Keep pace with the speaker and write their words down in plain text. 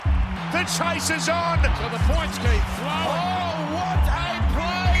The chase is on. So the points keep flowing. Oh, what a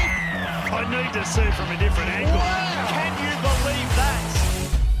play. I need to see from a different angle. Wow. Can you believe that?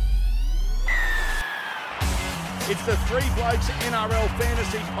 It's the Three Blokes NRL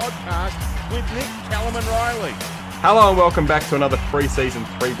Fantasy Podcast with Nick, Callum and Riley. Hello and welcome back to another pre-season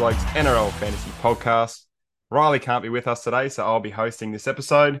Three Blokes NRL Fantasy Podcast. Riley can't be with us today, so I'll be hosting this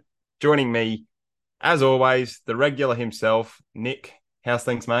episode. Joining me, as always, the regular himself, Nick. How's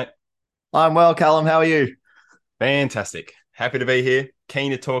things, mate? I'm well, Callum. How are you? Fantastic. Happy to be here.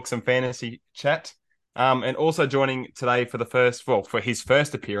 Keen to talk some fantasy chat. And also joining today for his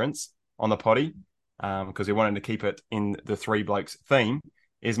first appearance on the potty, because we wanted to keep it in the Three Blokes theme,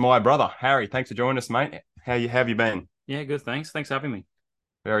 is my brother, Harry. Thanks for joining us, mate. How have you been? Yeah, good, thanks. Thanks for having me.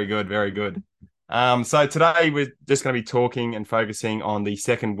 Very good, very good. So today we're just going to be talking and focusing on the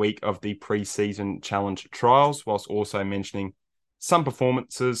second week of the pre-season challenge trials, whilst also mentioning some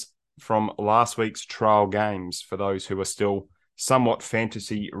performances from last week's trial games for those who are still somewhat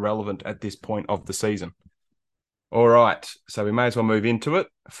fantasy relevant at this point of the season. All right, so we may as well move into it.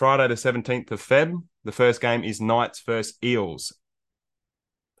 Friday the 17th of Feb, the first game is Knights versus Eels.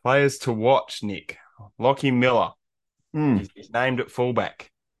 Players to watch, Nick. Lockie Miller. He's named at fullback.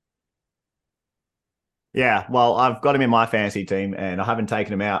 Yeah, well, I've got him in my fantasy team and I haven't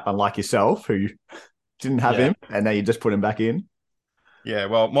taken him out, unlike yourself, who didn't have him, and now you just put him back in. Yeah,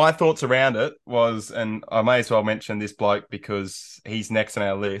 well, my thoughts around it was, and I may as well mention this bloke because he's next on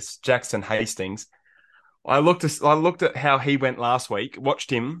our list, Jackson Hastings. I looked at how he went last week,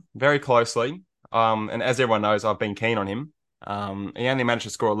 watched him very closely, and as everyone knows, I've been keen on him. He only managed to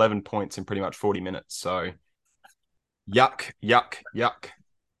score 11 points in pretty much 40 minutes, so yuck.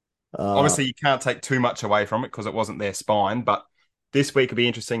 Obviously, you can't take too much away from it because it wasn't their spine, but this week will be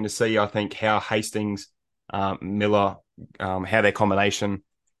interesting to see, I think, how Hastings, Miller, how their combination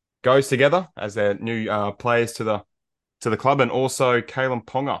goes together as their new players to the club, and also Kalen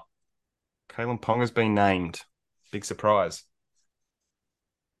Ponga. Kalen Ponga's been named. Big surprise.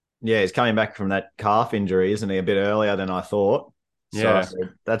 Yeah, he's coming back from that calf injury, isn't he? A bit earlier than I thought. Yeah. So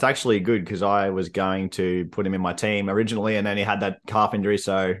that's actually good because I was going to put him in my team originally, and then he had that calf injury,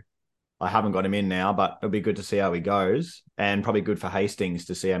 so I haven't got him in now, but it'll be good to see how he goes, and probably good for Hastings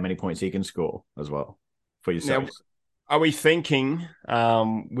to see how many points he can score as well for yourself. Now, are we thinking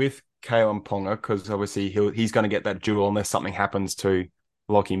with Kalen Ponga, because obviously he's going to get that duel unless something happens to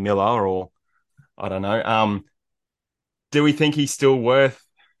Lockie Miller, or I don't know. Do we think he's still worth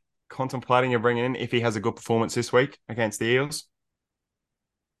contemplating and bringing in if he has a good performance this week against the Eels?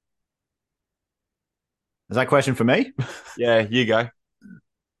 Is that a question for me? Yeah, you go.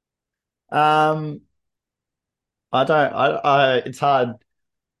 It's hard.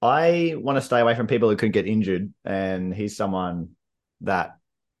 I want to stay away from people who could get injured, and he's someone that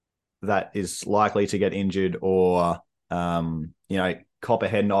is likely to get injured or, cop a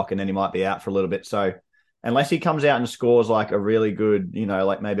head knock and then he might be out for a little bit. So unless he comes out and scores like a really good,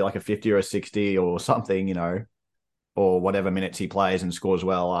 like maybe like a 50 or a 60 or something, or whatever minutes he plays and scores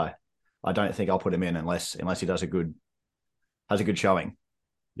well, I don't think I'll put him in unless he has a good showing.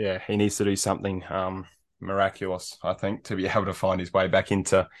 Yeah, he needs to do something miraculous, I think, to be able to find his way back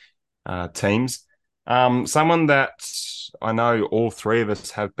into teams. Someone that I know all three of us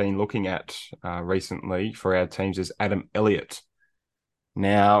have been looking at recently for our teams is Adam Elliott.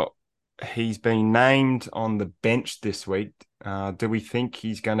 Now, he's been named on the bench this week. Do we think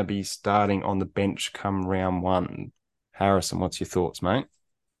he's going to be starting on the bench come round one? Harrison, what's your thoughts, mate?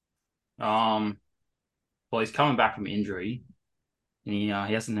 Well, he's coming back from injury. And he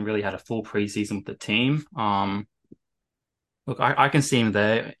hasn't really had a full preseason with the team. Look, I can see him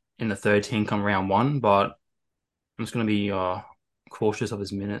there in the third team come round one, but I'm just going to be cautious of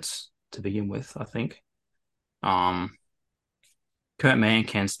his minutes to begin with, I think. Kurt Mann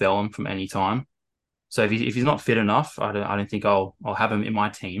can spell him from any time. So if he's not fit enough, I don't think I'll have him in my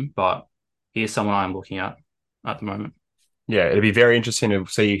team, but he is someone I'm looking at the moment. Yeah, it'll be very interesting to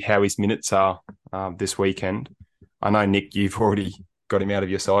see how his minutes are this weekend. I know, Nick, you've already got him out of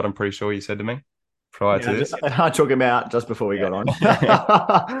your side, I'm pretty sure you said to me prior to this. I took him out just before we got on.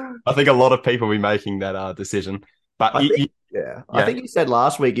 I think a lot of people will be making that decision. But I think you said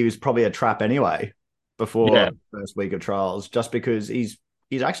last week he was probably a trap anyway before the first week of trials, just because he's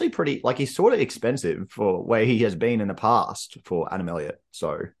actually pretty, he's sort of expensive for where he has been in the past for Adam Elliott.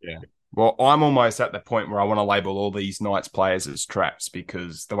 So, yeah. Well, I'm almost at the point where I want to label all these Knights players as traps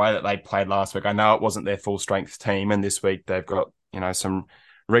because the way that they played last week, I know it wasn't their full strength team, and this week they've got, some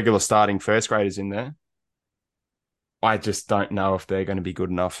regular starting first graders in there. I just don't know if they're going to be good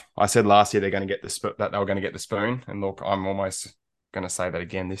enough. I said last year they're going to get that they were going to get the spoon, and look, I'm almost going to say that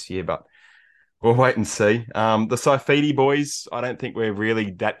again this year, but we'll wait and see. The Saifidi boys, I don't think we're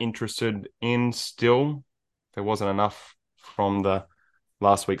really that interested in still. There wasn't enough from the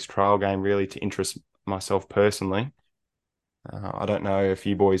last week's trial game really to interest myself personally. I don't know if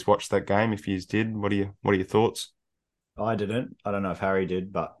you boys watched that game. If you did, what are your thoughts? I didn't. I don't know if Harry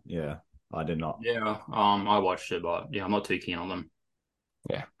did, but yeah, I did not. Yeah, I watched it, but yeah, I'm not too keen on them.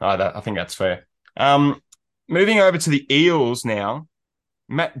 Yeah, I think that's fair. Moving over to the Eels now,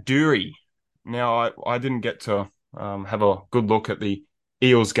 Matt Dury. Now, I didn't get to have a good look at the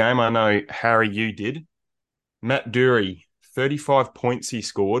Eels game. I know, Harry, you did. Matt Dury, 35 points he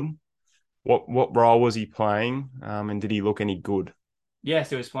scored. What role was he playing? And did he look any good? Yes,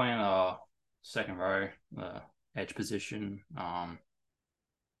 he was playing second row, edge position.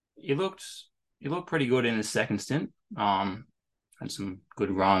 He looked pretty good in his second stint. Had some good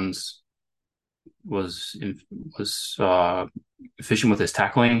runs. Was efficient with his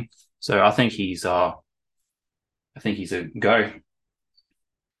tackling. So I think he's a go.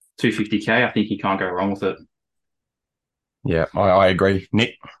 250K. I think he can't go wrong with it. Yeah, I agree.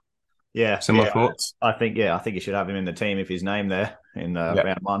 Nick, Yeah, similar thoughts? I think you should have him in the team if he's named there in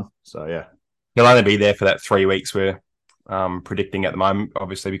round one. So yeah, He'll only be there for that 3 weeks we're predicting at the moment,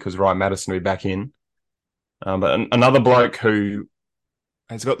 obviously, because Ryan Madison will be back in. But another bloke who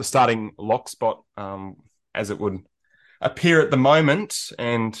has got the starting lock spot, as it would appear at the moment.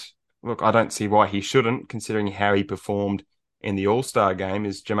 And look, I don't see why he shouldn't, considering how he performed in the All-Star game,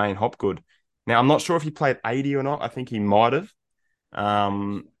 is Jermaine Hopgood. Now, I'm not sure if he played 80 or not. I think he might have.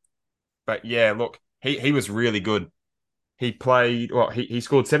 But yeah, look, he was really good. He he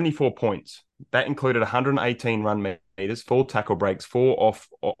scored 74 points. That included 118 run meters, 4 tackle breaks, 4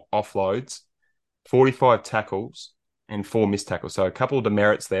 offloads, 45 tackles, and 4 missed tackles. So a couple of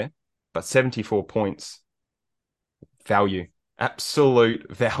demerits there, but 74 points. Value.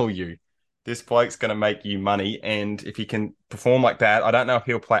 Absolute value. This bloke's going to make you money. And if he can perform like that, I don't know if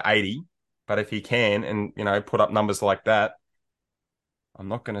he'll play 80, but if he can and, put up numbers like that, I'm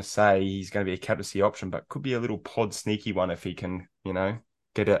not going to say he's going to be a captaincy option, but could be a little pod sneaky one if he can,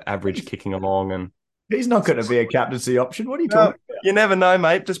 get an average kicking along. And he's not going to be a captaincy option. What are you talking about? You never know,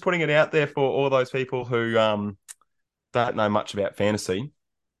 mate. Just putting it out there for all those people who don't know much about fantasy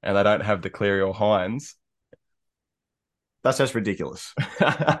and they don't have the Cleary or Hines. That's just ridiculous.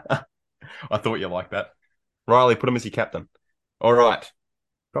 I thought you liked that. Riley, put him as your captain. All right.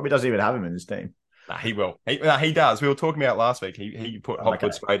 Probably doesn't even have him in his team. Nah, he will. He does. We were talking about last week. He put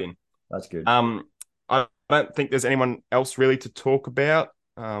Hopgood straight in. That's good. I don't think there's anyone else really to talk about.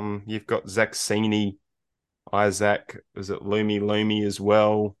 You've got Zach Sini, Isaac, is it Loomy as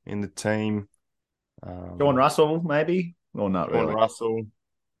well in the team? Sean Russell, maybe? Or not Sean really? Russell.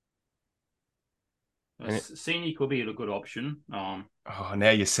 Sini could be a good option. Now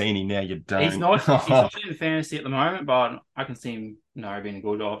you're Sini, now you don't. He's not in fantasy at the moment, but I can see him being a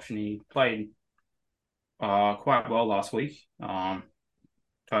good option. He played quite well last week.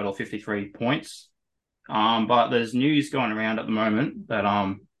 Total 53 points. But there's news going around at the moment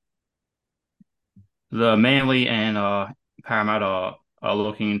that the Manly and Parramatta are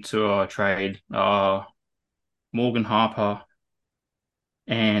looking to trade Morgan Harper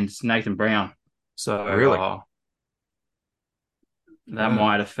and Nathan Brown. So really, that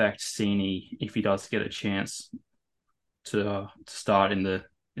might affect Sini if he does get a chance to start in the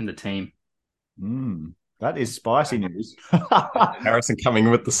team. That is spicy news. Harrison coming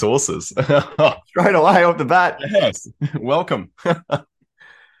with the sources. Straight away off the bat. Yes. Welcome. All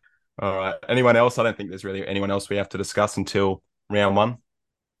right. Anyone else? I don't think there's really anyone else we have to discuss until round one.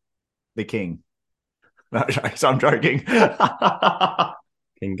 The King. No, so I'm joking.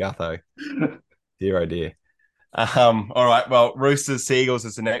 King Gutho. Dear, oh dear. All right. Well, Roosters Seagulls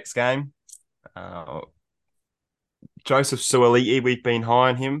is the next game. Joseph Suaalii, we've been high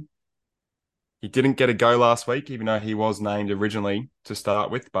on him. He didn't get a go last week, even though he was named originally to start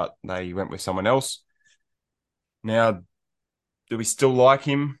with, but they went with someone else. Now, do we still like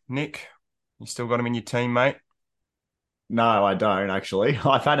him, Nick? You still got him in your team, mate? No, I don't, actually.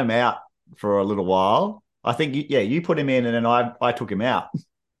 I've had him out for a little while. I think, you put him in and then I took him out.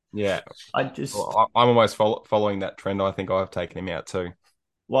 Yeah. I'm almost following that trend. I think I've taken him out too.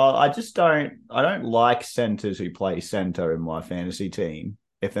 Well, I don't like centers who play center in my fantasy team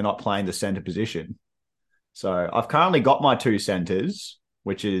if they're not playing the center position. So I've currently got my 2 centers,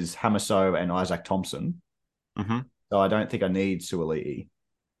 which is Hamiso and Isaac Thompson. Mm-hmm. So I don't think I need Suaalii.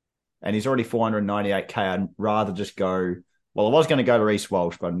 And he's already 498K. I'd rather just go... Well, I was going to go to Reece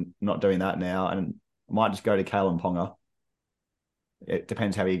Walsh, but I'm not doing that now. And I might just go to Kalen Ponga. It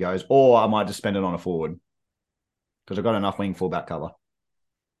depends how he goes. Or I might just spend it on a forward. because I've got enough wing fullback cover.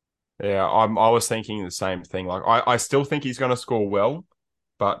 Yeah, I was thinking the same thing. Like, I still think he's going to score well,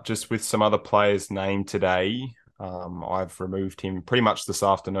 but just with some other players named today, I've removed him pretty much this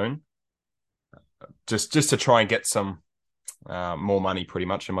afternoon, just to try and get some more money pretty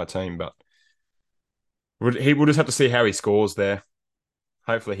much in my team. But we'll just have to see how he scores there.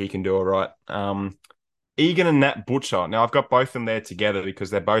 Hopefully he can do all right. Egan and Nat Butcher. Now, I've got both of them there together because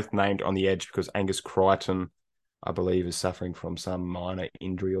they're both named on the edge because Angus Crichton, I believe, is suffering from some minor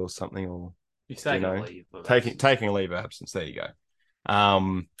injury or something. Or He's taking a leave. Taking a leave of absence. There you go.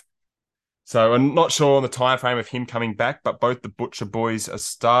 So I'm not sure on the time frame of him coming back, but both the Butcher boys are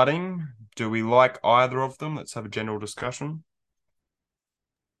starting. Do we like either of them? Let's have a general discussion.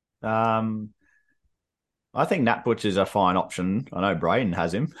 I think Nat Butcher's a fine option. I know Braden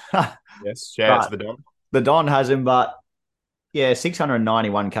has him. Yes, shout out to the Don. The Don has him, but yeah,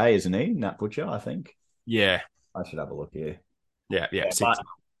 691k, isn't he? Nat Butcher, I think. Yeah. I should have a look here. Yeah.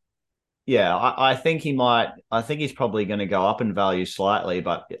 I think he might. I think he's probably going to go up in value slightly,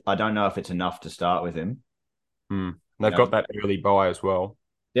 but I don't know if it's enough to start with him. They've got that early buy as well.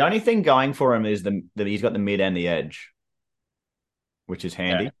 The only thing going for him is that he's got the mid and the edge, which is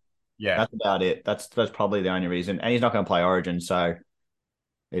handy. Yeah. That's about it. That's probably the only reason. And he's not going to play Origin, so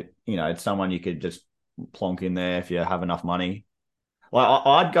it's someone you could just plonk in there if you have enough money. Well,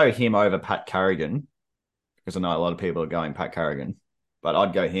 I'd go him over Pat Carrigan because I know a lot of people are going Pat Carrigan, but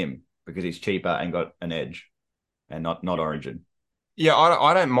I'd go him because he's cheaper and got an edge and not Origin. Yeah,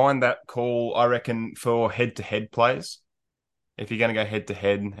 I don't mind that call, I reckon, for head-to-head players. If you're going to go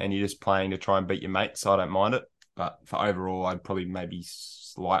head-to-head and you're just playing to try and beat your mates, I don't mind it. But for overall, I'd probably maybe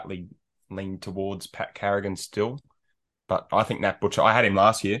slightly lean towards Pat Carrigan still. But I think Nat Butcher, I had him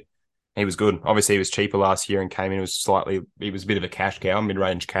last year. He was good. Obviously, he was cheaper last year and came in. He was a bit of a cash cow,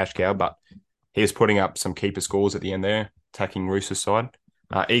 mid-range cash cow, but he was putting up some keeper scores at the end there, attacking Rooster's side.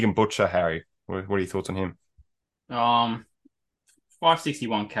 Egan Butcher, Harry, what are your thoughts on him?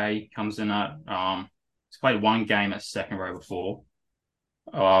 561k comes in at he's played one game at second row before,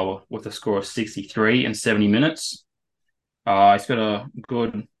 with a score of 63 in 70 minutes. He's got a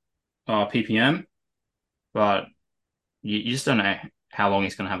good PPM, but you just don't know how long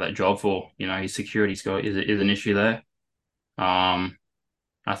he's going to have that job for. His security score is an issue there. I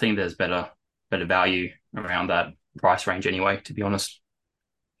think there's better value around that price range anyway, to be honest.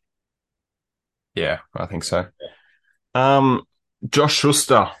 Yeah, I think so. Josh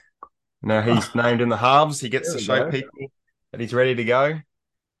Schuster. Now he's named in the halves. He gets to show people that he's ready to go.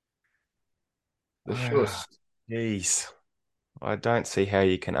 The Schuss. Jeez. I don't see how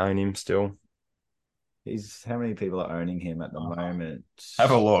you can own him still. How many people are owning him at the moment?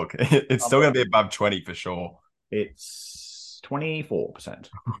 Have a look. It's still going to be above 20 for sure. It's 24%.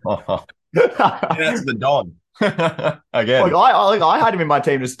 That's the Don. Again. I had him in my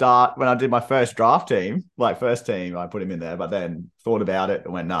team to start when I did my first draft team. First team, I put him in there, but then thought about it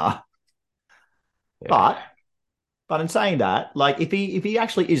and went, nah. Yeah. But in saying that, if he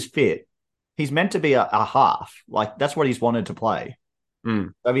actually is fit, he's meant to be a half. That's what he's wanted to play. So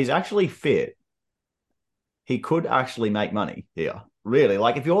if he's actually fit, he could actually make money here. Really.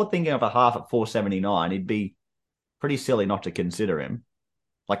 If you're thinking of a half at 479, it'd be pretty silly not to consider him.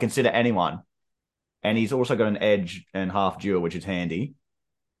 Consider anyone. And he's also got an edge and half dual, which is handy.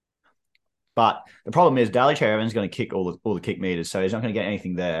 But the problem is Daly Cherry-Evans going to kick all the kick meters, so he's not going to get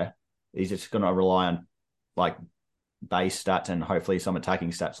anything there. He's just going to rely on base stats and hopefully some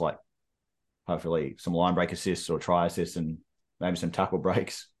attacking stats, hopefully some line break assists or try assists and maybe some tackle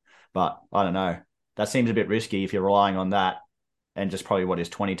breaks. But I don't know. That seems a bit risky if you're relying on that and just probably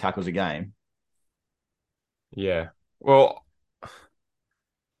 20 tackles a game. Yeah. Well,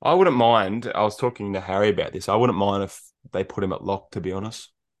 I wouldn't mind. I was talking to Harry about this. I wouldn't mind if they put him at lock, to be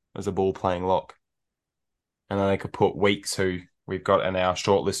honest, as a ball playing lock. And then they could put Weeks, who we've got in our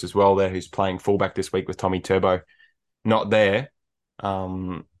shortlist as well there, who's playing fullback this week with Tommy Turbo, not there.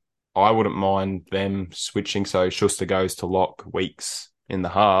 I wouldn't mind them switching. So Schuster goes to lock, Weeks in the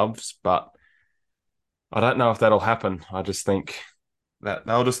halves, but I don't know if that'll happen. I just think that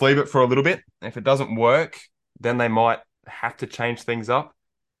they'll just leave it for a little bit. If it doesn't work, then they might have to change things up.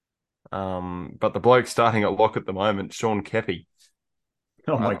 But the bloke starting at lock at the moment, Sean Kepi.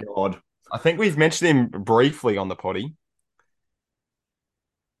 Oh my God. I think we've mentioned him briefly on the potty.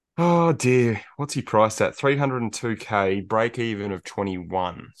 Oh dear. What's he priced at? 302k, break even of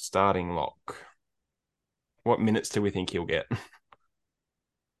 21, starting lock. What minutes do we think he'll get?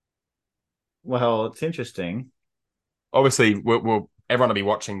 Well, it's interesting. Obviously, everyone will be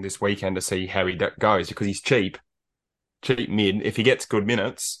watching this weekend to see how he goes because he's cheap mid. If he gets good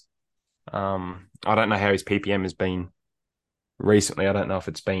minutes, I don't know how his PPM has been recently. I don't know if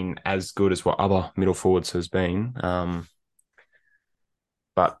it's been as good as what other middle forwards has been.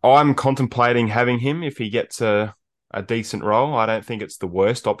 But I'm contemplating having him if he gets a decent role. I don't think it's the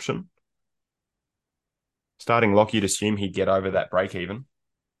worst option. Starting lock, you'd assume he'd get over that break even.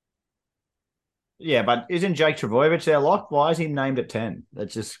 Yeah, but isn't Jake Trbojevic their lock? Why is he named at 10?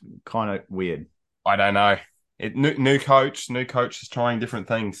 That's just kind of weird. I don't know. New coach is trying different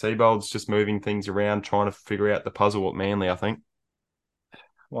things. Seabold's just moving things around, trying to figure out the puzzle at Manly, I think.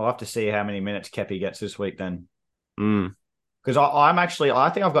 We'll have to see how many minutes Kepi gets this week then. Mm. Because I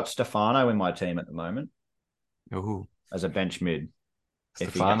think I've got Stefano in my team at the moment. Ooh. As a bench mid.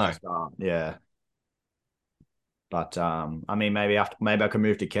 Stefano. If he gets to start. Yeah. But I mean, maybe I can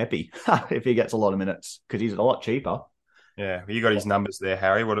move to Kepi if he gets a lot of minutes because he's a lot cheaper. Yeah, you got his numbers there,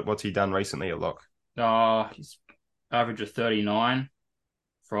 Harry. What's he done recently at lock? His average of 39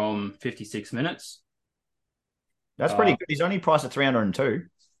 from 56 minutes. That's pretty good. He's only priced at 302.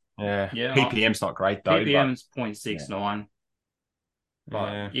 Yeah. PPM's not great though. PPM's 0.69. Yeah.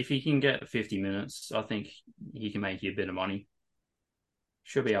 But if he can get 50 minutes, I think he can make you a bit of money.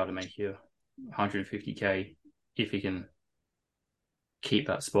 Should be able to make you 150k if he can keep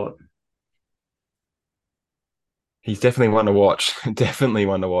that spot. He's definitely one to watch. Definitely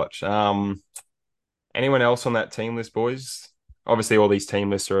one to watch. Anyone else on that team list, boys? Obviously, all these team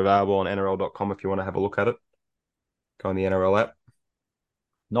lists are available on NRL.com if you want to have a look at it. Go on the NRL app.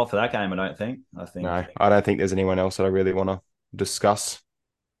 Not for that game, I don't think. No, I don't think there's anyone else that I really want to discuss.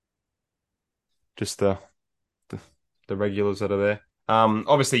 Just the regulars that are there.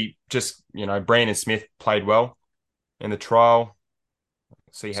 Obviously, just Brandon Smith played well in the trial.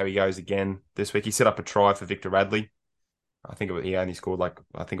 See how he goes again this week. He set up a try for Victor Radley. He only scored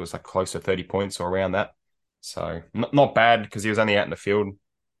close to 30 points or around that. So not bad because he was only out in the field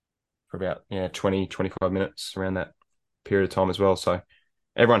for about 20, 25 minutes around that period of time as well. So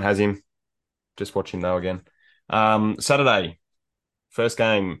everyone has him. Just watch him though again. Saturday, first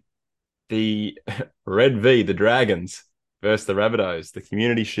game, the Red V, the Dragons versus the Rabbitohs, the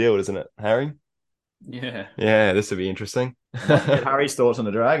Community Shield, isn't it, Harry? Yeah. Yeah, this would be interesting. Harry's thoughts on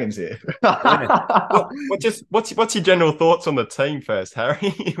the Dragons here. What's your general thoughts on the team first,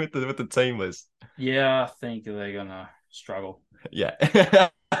 Harry, with the team list? Yeah, I think they're gonna struggle. Yeah.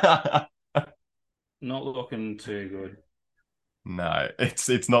 Not looking too good. No,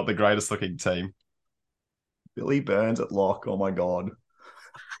 it's not the greatest looking team. Billy Burns at lock. Oh my god.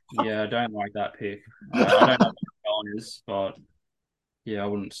 Yeah, I don't like that pick. I don't know what Allen is, but yeah, I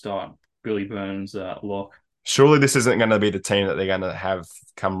wouldn't start Billy Burns at lock. Surely this isn't going to be the team that they're going to have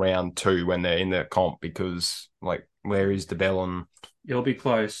come round two when they're in the comp because, where is DeBellin? It'll be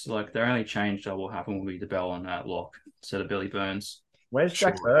close. Their only change that will happen will be DeBellin at lock instead of Billy Burns. Where's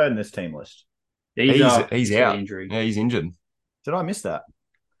Jack Bird in this team list? He's out. Injury. Yeah, he's injured. Did I miss that?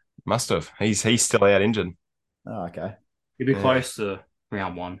 Must have. He's still out injured. Oh, okay. He'll be close to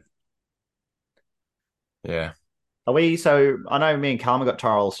round one. Yeah. So I know me and Karma got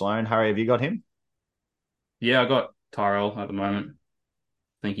Tyrell Sloan. Harry, have you got him? Yeah, I got Tyrell at the moment.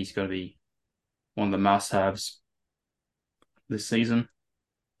 I think he's going to be one of the must-haves this season.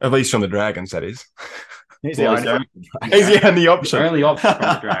 At least from the Dragons, that is. He's the only option. The only option from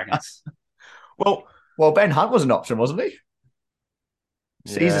the Dragons. Well, Ben Hunt was an option, wasn't he?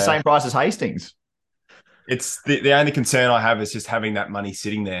 Yeah. He's the same price as Hastings. It's the only concern I have is just having that money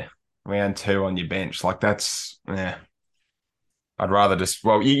sitting there round two on your bench. I'd rather just,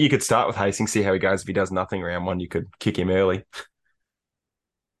 you could start with Hastings, see how he goes. If he does nothing round one, you could kick him early.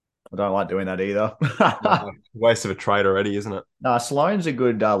 I don't like doing that either. Waste of a trade already, isn't it? No, Sloan's a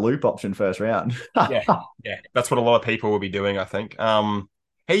good loop option first round. Yeah. That's what a lot of people will be doing, I think.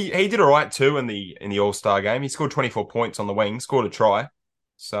 He did all right too in the All-Star game. He scored 24 points on the wing, scored a try.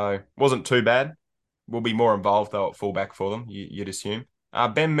 So wasn't too bad. Will be more involved though at fullback for them, you'd assume.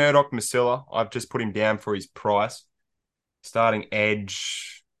 Ben Murdoch-Masila, I've just put him down for his price. Starting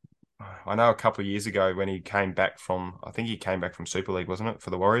edge, I know a couple of years ago when he came back from Super League, wasn't it,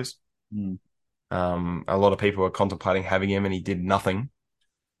 for the Warriors? Mm. A lot of people were contemplating having him and he did nothing.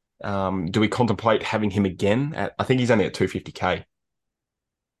 Do we contemplate having him again? I think he's only at 250k.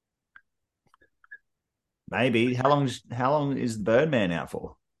 Maybe. How long is the Birdman out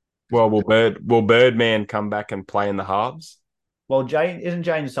for? Well, will Birdman come back and play in the halves? Well, isn't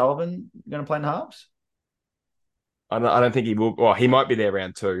Jane Sullivan going to play in the halves? I don't think he will. Well, he might be there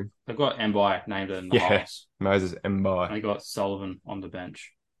round two. They've got Mbai named in the halves. Moses Mbai. And they got Sullivan on the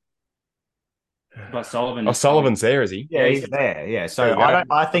bench. But Sullivan. Oh, Sullivan's there, is he? Yeah, he's there. Yeah. So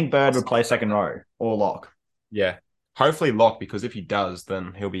I think Bird would play second row or lock. Yeah. Hopefully lock, because if he does,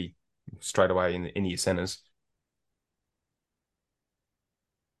 then he'll be straight away in your centres.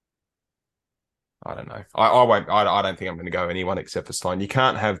 I don't know. I won't. I don't think I'm going to go anyone except for Stein. You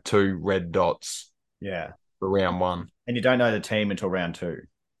can't have 2 red dots Yeah. for round 1. And you don't know the team until round 2,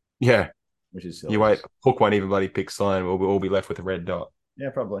 Yeah, which is silly. you wait. Hook won't even bloody pick Stein. We'll all be left with a red dot. Yeah,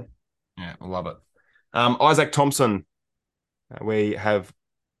 probably. Yeah, I love it. Isaac Thompson. We have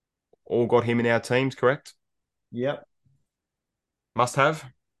all got him in our teams, correct? Yep. Must have.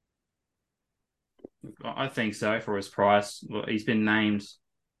 I think so for his price. Well, he's been named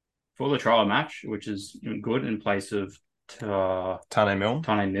for the trial match, which is good in place of Tane Milne.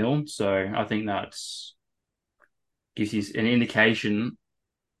 Tane Milne. So I think that gives you an indication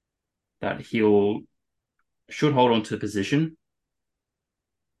that should hold on to the position.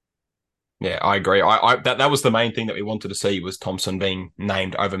 Yeah, I agree. That was the main thing that we wanted to see was Thompson being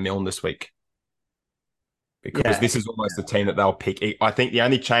named over Milne this week. Because this is almost the team that they'll pick. I think the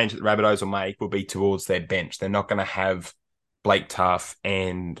only change that the Rabbitohs will make will be towards their bench. They're not going to have Blake Taaffe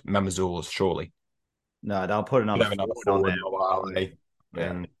and Mamazoulis, surely. No, they'll put another forward on there.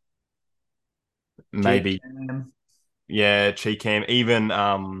 and maybe Cheekham. Even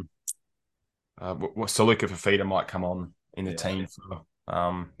Saluka Fafita might come on in the team for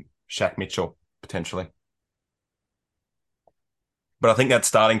Shaq Mitchell potentially. But I think that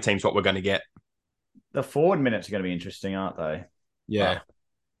starting team's what we're going to get. The forward minutes are going to be interesting, aren't they? Yeah.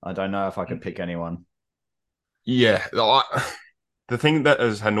 But I don't know if I could pick anyone. Yeah. The thing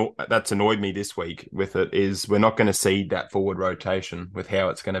that's annoyed me this week with it is we're not going to see that forward rotation with how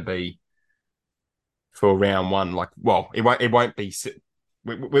it's going to be for round 1. Like, well, it won't be.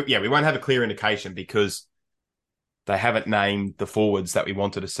 We won't have a clear indication because they haven't named the forwards that we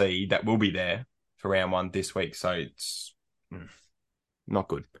wanted to see that will be there for round 1 this week. So it's not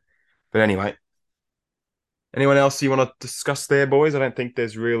good. But anyway, anyone else you want to discuss there, boys? I don't think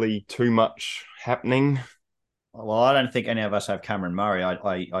there's really too much happening. Well, I don't think any of us have Cameron Murray.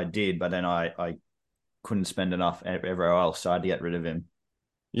 I did, but then I couldn't spend enough everywhere else, so I had to get rid of him.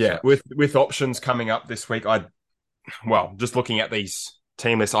 Yeah, so. With options coming up this week, just looking at these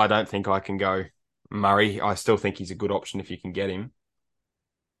team lists, I don't think I can go Murray. I still think he's a good option if you can get him.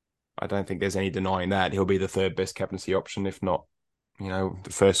 I don't think there's any denying that. He'll be the 3rd best captaincy option, if not, the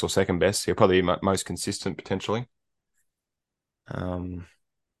 1st or 2nd best. He'll probably be most consistent, potentially. Other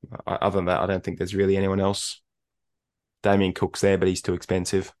than that, I don't think there's really anyone else. Damien Cook's there, but he's too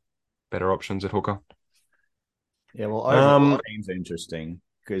expensive. Better options at hooker. Yeah, well, overall, teams are interesting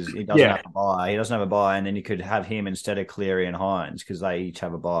because he doesn't have a bye. He doesn't have a bye, and then you could have him instead of Cleary and Hines because they each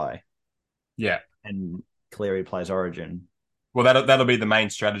have a bye. Yeah, and Cleary plays Origin. Well, that'll be the main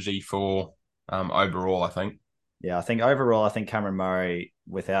strategy for overall, I think. Yeah, I think overall, Cameron Murray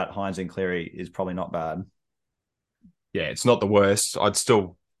without Hines and Cleary is probably not bad. Yeah, it's not the worst. I'd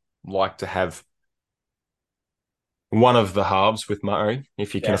still like to have one of the halves with Murray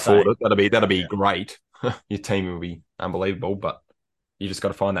if you can afford it. That'll be great. Your team will be unbelievable, but you just got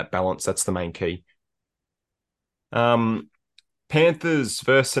to find that balance. That's the main key. Panthers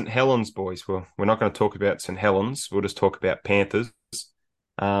versus St. Helens, boys. Well, we're not going to talk about St. Helens. We'll just talk about Panthers.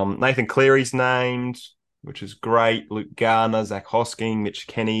 Nathan Cleary's named, which is great. Luke Garner, Zach Hosking, Mitch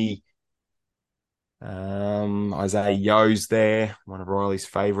Kenny, Isaiah Yo's there, one of Riley's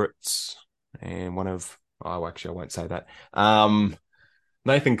favourites, and one of I won't say that.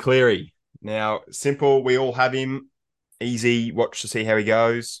 Nathan Cleary. Now, simple. We all have him. Easy. Watch to see how he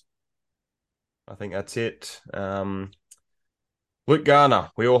goes. I think that's it. Luke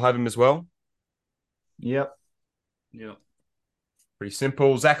Garner. We all have him as well. Yep. Pretty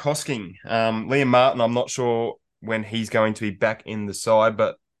simple. Zach Hosking. Liam Martin, I'm not sure when he's going to be back in the side,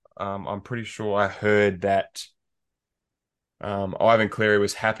 but I'm pretty sure I heard that Ivan Cleary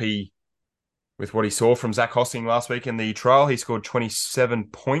was happy with what he saw from Zach Hosking last week in the trial. He scored 27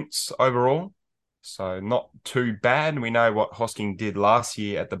 points overall, so not too bad. We know what Hosking did last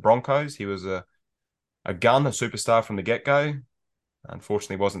year at the Broncos. He was a gun, a superstar from the get-go.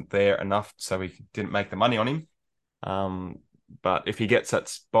 Unfortunately, wasn't there enough, so we didn't make the money on him. But if he gets that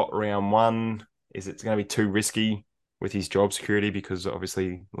spot round 1, is it going to be too risky with his job security? Because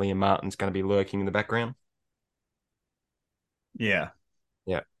obviously Liam Martin's going to be lurking in the background. Yeah.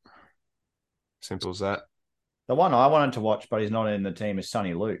 Simple as that. The one I wanted to watch, but he's not in the team, is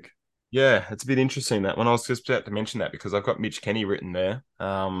Sonny Luke. Yeah, it's a bit interesting that one. I was just about to mention that because I've got Mitch Kenny written there.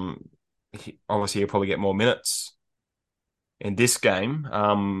 Obviously, he'll probably get more minutes in this game.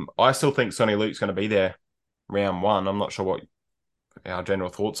 I still think Sonny Luke's going to be there round 1. I'm not sure what our general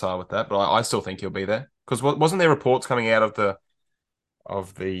thoughts are with that, but I still think he'll be there because wasn't there reports coming out of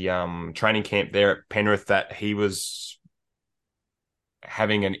the training camp there at Penrith that he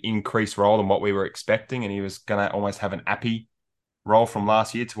having an increased role than what we were expecting, and he was going to almost have an Appy role from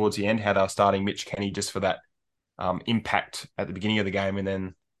last year towards the end, how they were starting Mitch Kenny just for that impact at the beginning of the game, and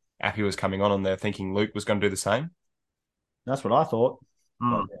then Appy was coming on and they're thinking Luke was going to do the same. That's what I thought.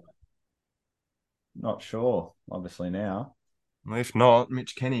 Mm. Not sure, obviously, now. Well, if not,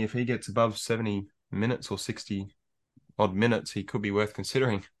 Mitch Kenny, if he gets above 70 minutes or 60 odd minutes, he could be worth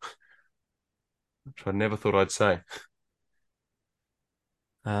considering, which I never thought I'd say.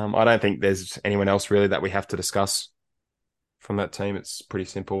 I don't think there's anyone else really that we have to discuss from that team. It's pretty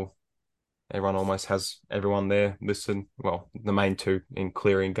simple. Everyone almost has everyone there listed. Well, the main two in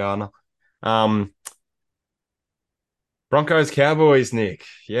Cleary and Gardner. Broncos Cowboys, Nick.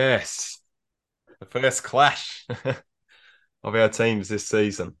 Yes. The first clash of our teams this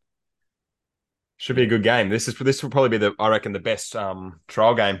season. Should be a good game. This will probably be I reckon the best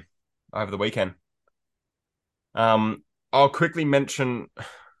trial game over the weekend. I'll quickly mention,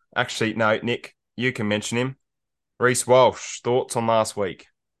 actually, no, Nick, you can mention him. Reece Walsh, thoughts on last week?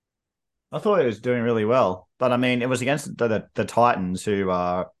 I thought he was doing really well, but I mean, it was against the Titans, who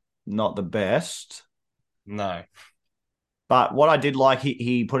are not the best. No. But what I did like,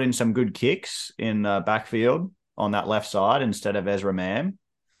 he put in some good kicks in the backfield on that left side instead of Ezra Mam.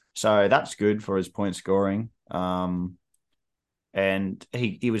 So that's good for his point scoring. And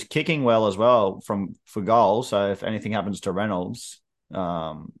he was kicking well as well for goal. So if anything happens to Reynolds, he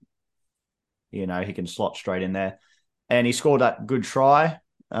can slot straight in there. And he scored that good try.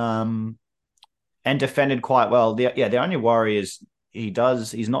 And defended quite well. The only worry is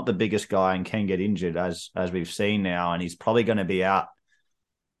he's not the biggest guy and can get injured as we've seen now, and he's probably going to be out.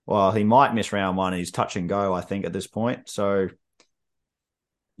 Well, he might miss round one. He's touch and go, I think, at this point. So,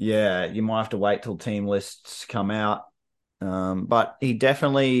 yeah, you might have to wait till team lists come out. But he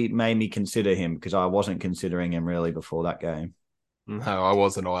definitely made me consider him, because I wasn't considering him really before that game. No, I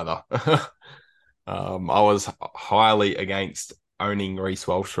wasn't either. I was highly against owning Reece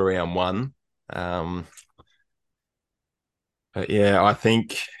Walsh for round one. But yeah, I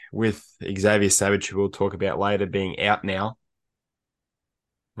think with Xavier Savage, who we'll talk about later, being out now,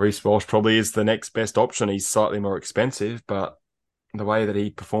 Reece Walsh probably is the next best option. He's slightly more expensive, but the way that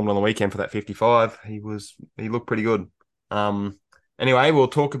he performed on the weekend for that 55, he looked pretty good. Anyway, we'll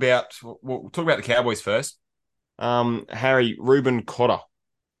talk about the Cowboys first. Harry, Ruben Cotter.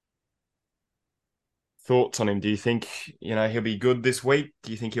 Thoughts on him? Do you think he'll be good this week?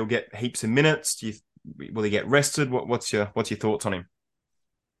 Do you think he'll get heaps of minutes? Will he get rested? What's your thoughts on him?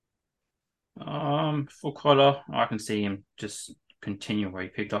 For Cotter, I can see him just continue where he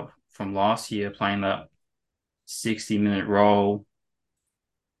picked up from last year, playing that 60-minute role,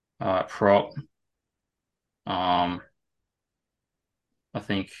 prop. I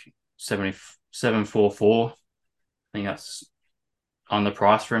think 7.44. I think that's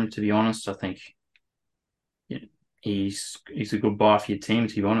underpriced for him, to be honest. I think he's a good buy for your team,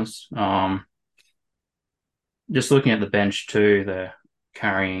 to be honest. Just looking at the bench too, they're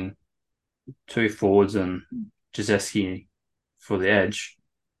carrying two forwards and Jazeski for the edge.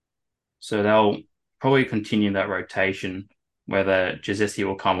 So they'll probably continue that rotation, whether Jazeski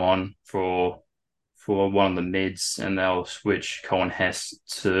will come on for one of the mids and they'll switch Cohen Hess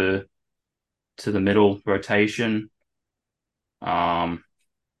to the middle rotation. But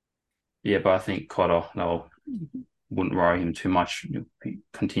I think Cotter, wouldn't worry him too much.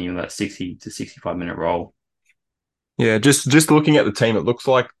 Continue that 60 to 65-minute role. Yeah, just looking at the team, it looks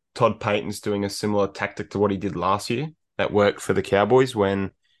like Todd Payton's doing a similar tactic to what he did last year that worked for the Cowboys,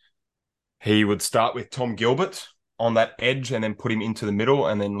 when he would start with Tom Gilbert on that edge and then put him into the middle,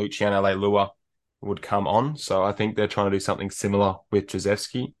 and then Luciano Leilua would come on. So I think they're trying to do something similar with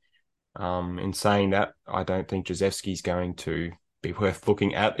Jezewski. In saying that, I don't think Jezewski's going to be worth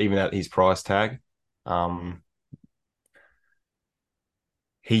looking at, even at his price tag.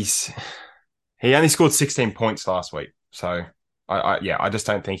 He only scored 16 points last week. So, I just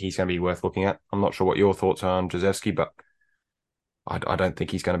don't think he's going to be worth looking at. I'm not sure what your thoughts are on Jezewski, but I don't think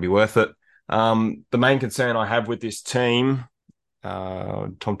he's going to be worth it. The main concern I have with this team,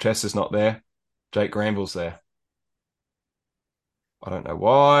 Tom Chester's not there. Jake Granville's there. I don't know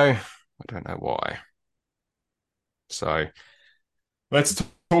why. So, let's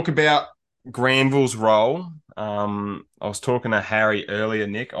talk about Granville's role. I was talking to Harry earlier,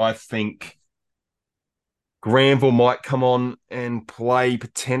 Nick. I think Granville might come on and play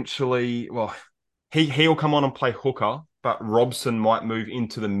potentially. Well, he'll come on and play hooker, but Robson might move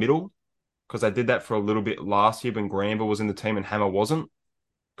into the middle, because they did that for a little bit last year when Granville was in the team and Hammer wasn't.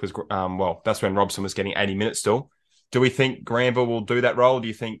 Because that's when Robson was getting 80 minutes still. Do we think Granville will do that role? Do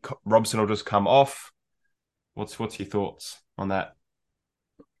you think Robson will just come off? What's your thoughts on that?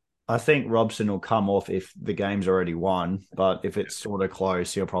 I think Robson will come off if the game's already won, but if it's sort of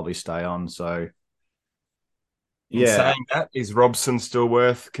close, he'll probably stay on. So, In yeah, saying that, is Robson still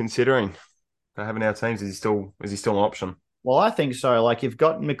worth considering for having our teams? Is he still an option? well, I think so. Like you've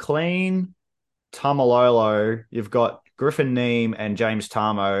got McLean, Tamalolo, you've got Griffin Neem and James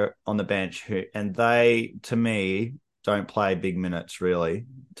Tarmo on the bench, and they, to me, don't play big minutes really.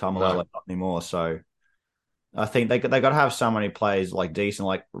 Tamalolo No. not anymore, so I think they got to have someone who plays like decent.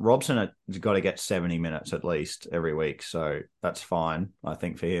 Like Robson has got to get 70 minutes at least every week, so that's fine. I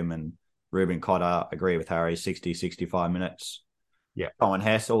think for him and Ruben Cotter, agree with Harry, 60, 65 minutes. Yeah. Owen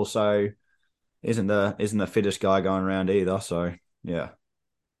Hess also isn't the fittest guy going around either, so yeah.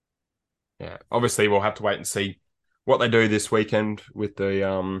 Yeah. Obviously, we'll have to wait and see what they do this weekend with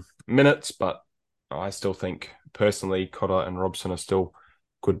the minutes, but I still think personally Cotter and Robson are still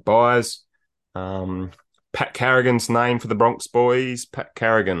good buys. Pat Carrigan's name for the Bronx boys. Pat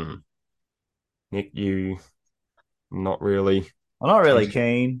Carrigan. Nick, you not really I'm not really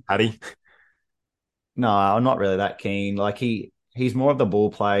keen. Paddy? No, I'm not really that keen. Like he's more of the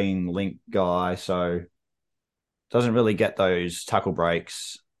ball playing link guy, so doesn't really get those tackle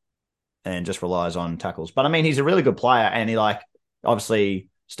breaks and just relies on tackles. But I mean, he's a really good player, and he like obviously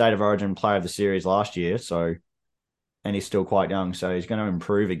state of origin player of the series last year. So, and he's still quite young, so he's going to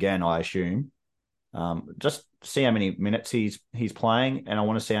improve again, I assume. Just see how many minutes he's playing, and I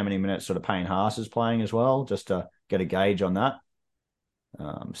want to see how many minutes sort of Payne Haas is playing as well, just to get a gauge on that.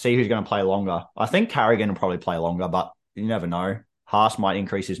 See who's going to play longer. I think Carrigan will probably play longer, but you never know. Haas might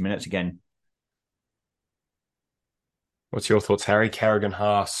increase his minutes again. What's your thoughts, Harry? Carrigan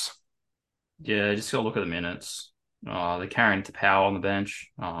Haas. Yeah, just gotta look at the minutes. They're carrying to Power on the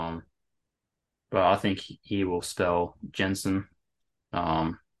bench. But I think he will spell Jensen.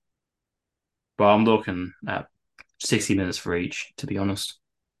 But I'm looking at 60 minutes for each, to be honest.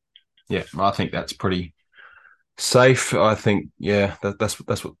 Yeah, I think that's pretty safe. I think, yeah, that's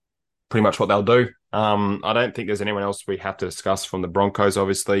what pretty much what they'll do. I don't think there's anyone else we have to discuss from the Broncos.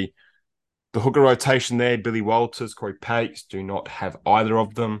 Obviously, the hooker rotation there, Billy Walters, Corey Pakes, do not have either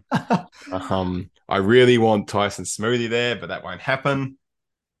of them. I really want Tyson Smoothie there, but that won't happen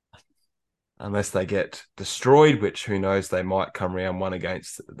unless they get destroyed, which who knows, they might come round one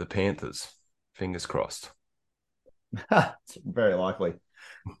against the Panthers. Fingers crossed. It's very likely.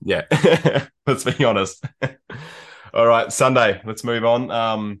 Yeah, let's be honest. All right, Sunday, let's move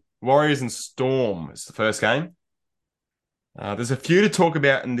on. Warriors and Storm is the first game. There's a few to talk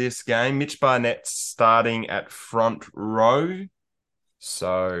about in this game. Mitch Barnett's starting at front row.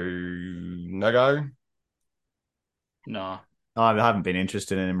 So, no go? No. I haven't been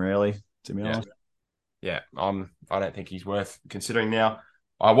interested in him really, to be honest. Yeah, I don't think he's worth considering now.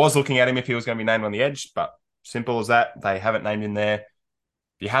 I was looking at him if he was going to be named on the edge, but simple as that. They haven't named him there.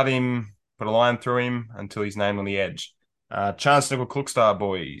 If you have him, put a line through him until he's named on the edge. Chance Nickel-Cookstar,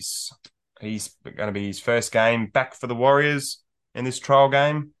 boys. He's going to be his first game back for the Warriors in this trial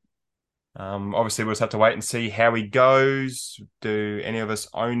game. Obviously, we'll just have to wait and see how he goes. Do any of us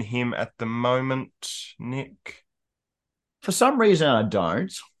own him at the moment, Nick? For some reason, I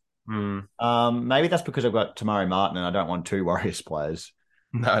don't. Hmm. Maybe that's because I've got Tamari Martin and I don't want two Warriors players.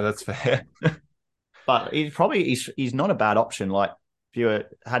 No, that's fair. But he's not a bad option. Like if you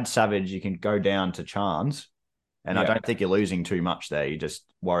had Savage, you can go down to Chance, and I don't think you're losing too much there.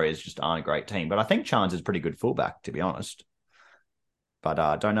 Warriors just aren't a great team. But I think Chance is a pretty good fullback, to be honest. But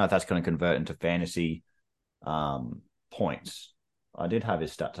I don't know if that's going to convert into fantasy points. I did have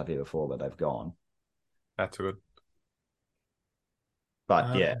his stats up here before, but they've gone. That's good.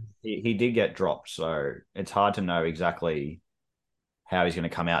 But yeah, he did get dropped, so it's hard to know exactly how he's going to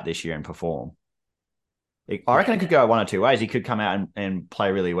come out this year and perform. I reckon it could go one or two ways. He could come out and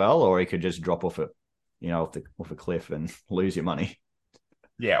play really well, or he could just drop off off a cliff and lose your money.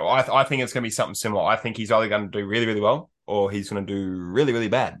 Yeah, well, I think it's going to be something similar. I think he's either going to do really, really well, or he's going to do really, really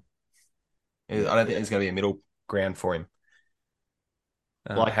bad. I don't think there's going to be a middle ground for him.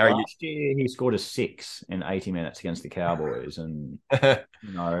 Harry, last year, he scored a 6 in 80 minutes against the Cowboys, and it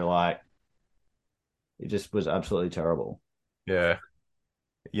just was absolutely terrible. Yeah,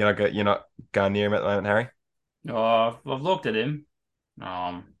 you're not going near him at the moment, Harry. I've looked at him.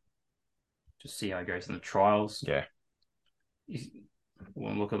 Just see how he goes in the trials. Yeah,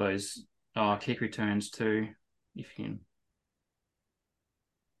 we'll look at those kick returns too, if you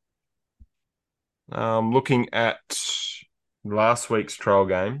can. Looking at last week's trial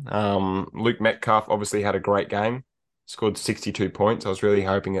game, Luke Metcalf obviously had a great game, scored 62 points. I was really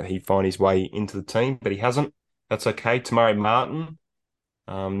hoping that he'd find his way into the team, but he hasn't. That's okay. Tamari Martin,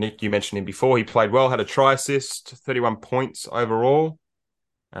 Nick, you mentioned him before. He played well, had a try assist, 31 points overall.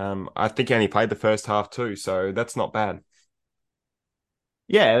 I think he only played the first half too, so that's not bad.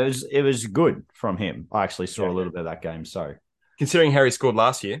 Yeah, it was good from him. I actually saw Yeah. a little bit of that game, so Considering Harry scored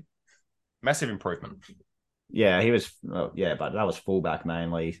last year, massive improvement. yeah, he was. Yeah, but that was fullback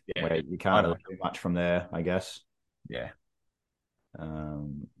mainly, Yeah, where you I can't know. really do much from there, I guess. Yeah.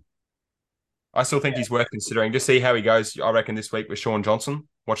 Um, I still think he's worth considering. Just see how he goes, I reckon, this week with Sean Johnson.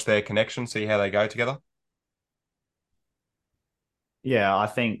 Watch their connection, see how they go together. yeah, I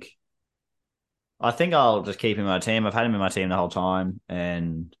think I'll just keep him in my team. I've had him in my team the whole time,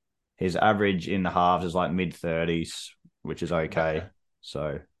 and his average in the halves is like mid-30s, which is okay.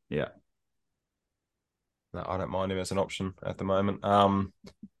 So yeah. No, I don't mind him as an option at the moment.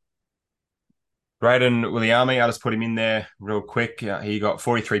 Braden Williami, I just put him in there real quick. He got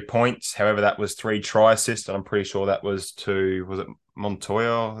 43 points. However, that was 3 try assists. And I'm pretty sure that was it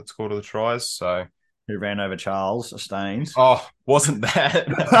Montoya that scored all the tries? So, Who ran over Charles Staines? oh, wasn't that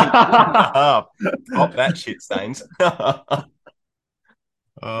 8.5? Stop that shit, Stains.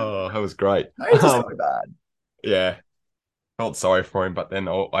 Oh, that was great. Staines is so bad. Yeah, felt sorry for him, but then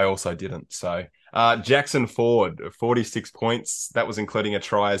I also didn't. So, Jackson Ford, 46 points. That was including a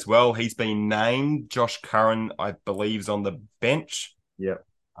try as well. He's been named. Josh Curran, I believe, is on the bench. Yep.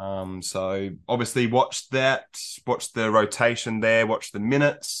 So obviously watch that, watch the rotation there, watch the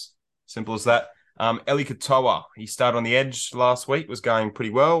minutes. Simple as that. Eli Katoa, he started on the edge last week, was going pretty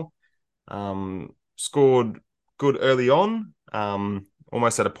well. Scored good early on.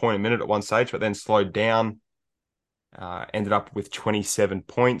 Almost at a point a minute at one stage, but then slowed down. Ended up with 27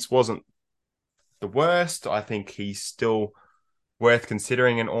 points. Wasn't the worst. I think he's still worth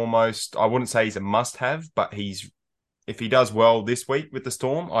considering and almost, I wouldn't say he's a must-have, but if he does well this week with the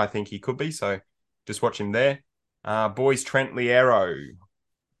Storm, I think he could be. So just watch him there. Boys, Trent Liero.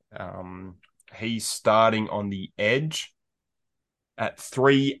 He's starting on the edge at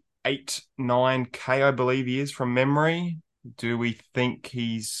 389K, I believe he is from memory. Do we think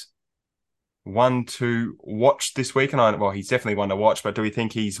he's one to watch this week? And well, he's definitely one to watch, but do we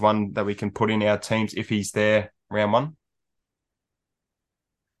think he's one that we can put in our teams if he's there round one?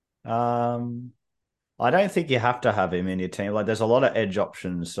 I don't think you have to have him in your team. Like, there's a lot of edge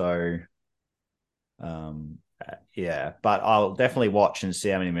options, so yeah. But I'll definitely watch and see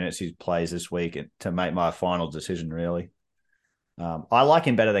how many minutes he plays this week to make my final decision. Really, I like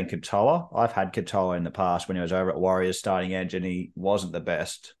him better than Katoa. I've had Katoa in the past when he was over at Warriors starting edge, and he wasn't the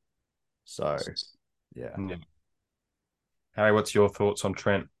best. So yeah. Harry, what's your thoughts on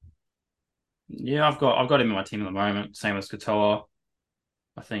Trent? Yeah, I've got him in my team at the moment. Same as Katoa.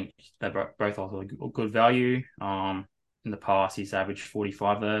 I think they're both also good value. In the past he's averaged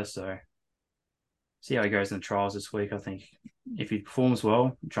 45 there, so see how he goes in the trials this week. I think if he performs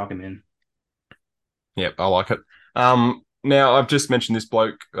well, chuck him in. Yep, I like it. Now I've just mentioned this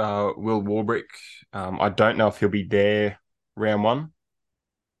bloke, Will Warbrick. I don't know if he'll be there round one.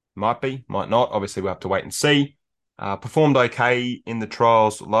 Might be, might not. Obviously, we'll have to wait and see. Performed okay in the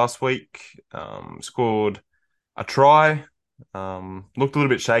trials last week. Scored a try. Looked a little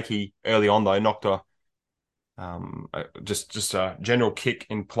bit shaky early on though. Knocked just a general kick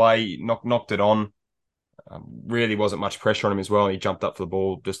in play. Knocked it on. Really wasn't much pressure on him as well. He jumped up for the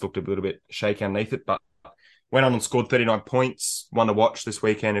ball. Just looked a little bit shaky underneath it, but went on and scored 39 points. One to watch this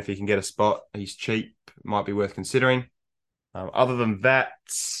weekend if he can get a spot. He's cheap. Might be worth considering. Other than that,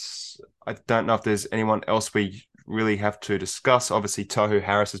 I don't know if there's anyone else we really have to discuss. Obviously, Tohu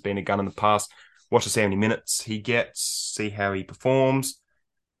Harris has been a gun in the past. Watch to see how many minutes he gets, see how he performs.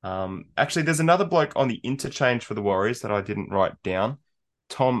 Actually, there's another bloke on the interchange for the Warriors that I didn't write down.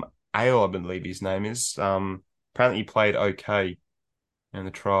 Tom Ale, I believe his name is. Apparently, he played okay in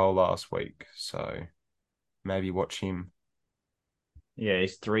the trial last week. So maybe watch him. Yeah,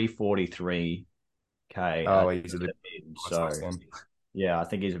 he's 343K. Oh, he's a bit. So yeah, I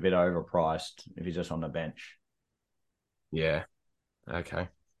think he's a bit overpriced if he's just on the bench. Yeah. Okay.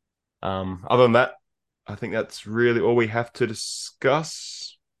 Other than that, I think that's really all we have to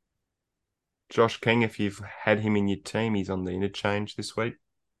discuss. Josh King, if you've had him in your team, he's on the interchange this week.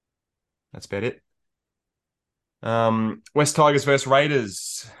 That's about it. West Tigers versus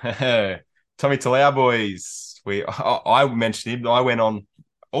Raiders. Tommy Talau boys. I mentioned him. I went on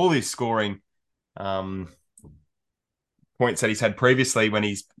all his scoring points that he's had previously when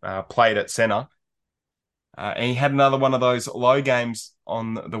he's played at centre. And he had another one of those low games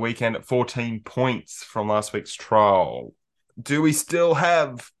on the weekend at 14 points from last week's trial. Do we still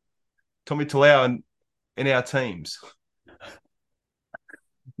have Tommy Talau in our teams?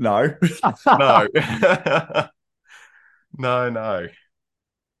 No. No. No.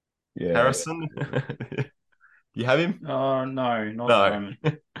 Yeah. Harrison? You have him? No, not at the No. moment.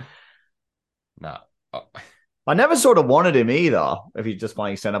 No. Oh, I never sort of wanted him either if he's just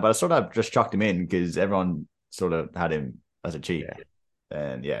playing centre, but I sort of just chucked him in because everyone sort of had him as a cheat. yeah.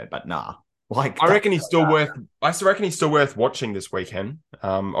 And yeah, but nah. Like I reckon he's still worth. I still reckon he's still worth watching this weekend.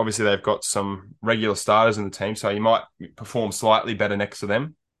 Obviously they've got some regular starters in the team, so he might perform slightly better next to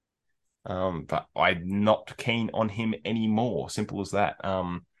them. But I'm not keen on him anymore. Simple as that.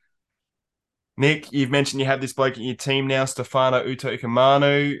 Nick, you've mentioned you have this bloke in your team now, Stefano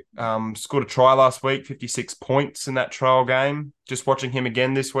Utoikamanu. Scored a try last week, 56 points in that trial game. Just watching him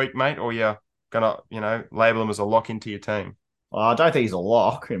again this week, mate, or you're gonna, label him as a lock into your team? Well, I don't think he's a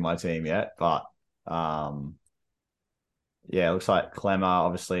lock in my team yet, but yeah, it looks like Clemmer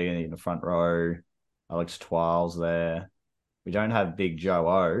obviously in the front row. Alex Twiles there. We don't have Big Joe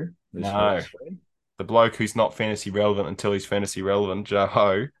O. No. The bloke who's not fantasy relevant until he's fantasy relevant, Joe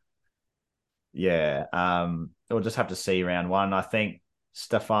Ho. Yeah, we'll just have to see round one. I think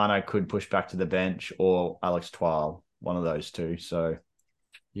Stefano could push back to the bench or Alex Twile, one of those two. So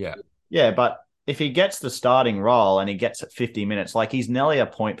yeah, but if he gets the starting role and he gets it 50 minutes, like he's nearly a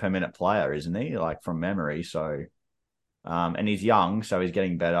point per minute player, isn't he? Like from memory. So, and he's young, so he's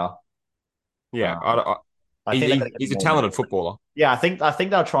getting better. Yeah, I think he's a talented footballer. Yeah, I think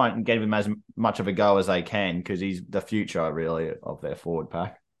they'll try and give him as much of a go as they can because he's the future really of their forward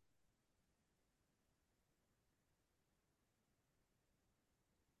pack.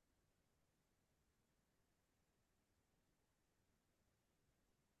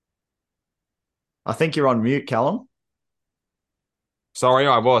 I think you're on mute, Callum. Sorry,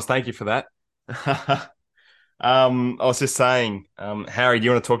 I was. Thank you for that. I was just saying, Harry, do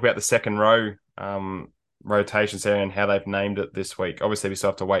you want to talk about the second row rotations there and how they've named it this week? Obviously, we still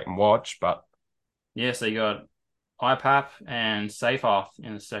have to wait and watch, but Yeah, so you got IPAP and Seyfarth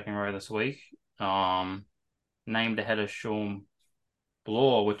in the second row this week. Named ahead of Sean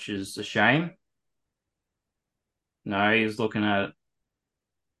Bloor, which is a shame. No, he's looking at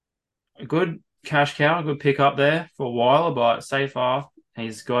a good cash cow, a good pick up there for a while, but Seyfarth,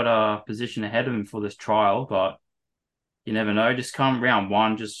 he's got a position ahead of him for this trial, but you never know. Just come round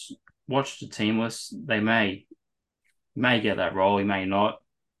one, just watch the team list. They may get that role, he may not.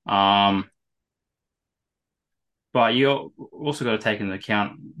 But you also got to take into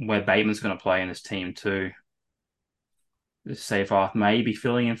account where Bateman's going to play in this team too. Seyfarth may be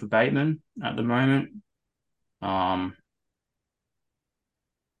filling in for Bateman at the moment. But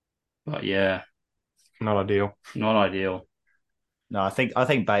yeah, not ideal. not ideal. No, I think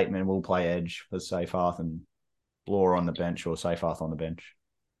Bateman will play edge for Seyfarth and Bloor on the bench or Seyfarth on the bench.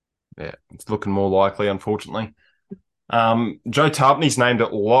 Yeah, it's looking more likely, unfortunately. Joe Tarpney's named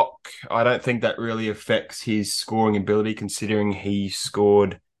at lock. I don't think that really affects his scoring ability, considering he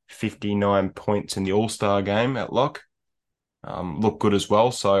scored 59 points in the All-Star game at lock. Looked good as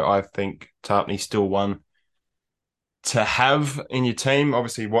well, so I think Tarpney's still one to have in your team.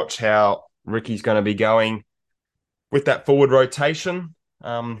 Obviously, watch how Ricky's going to be going with that forward rotation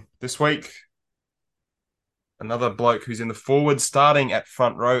this week. Another bloke who's in the forward, starting at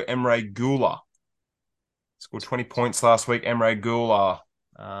front row, Emre Gula. Scored 20 points last week, Emre Gula.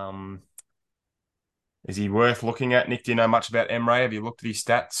 Is he worth looking at? Nick, do you know much about Emre? Have you looked at his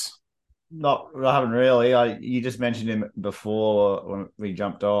stats? I haven't really. You just mentioned him before when we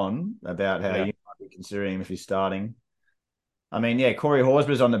jumped on about how you might be considering him if he's starting. I mean, yeah, Corey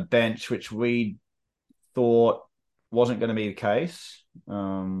Horsburgh's on the bench, which we thought wasn't going to be the case.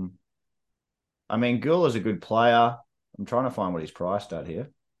 I mean, Gula's a good player. I'm trying to find what he's priced at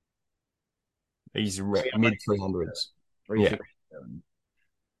here. He's mid 300s. Yeah.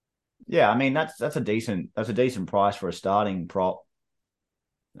 Yeah, I mean that's a decent price for a starting prop.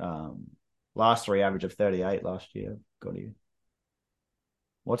 Last three average of 38 last year. Got you.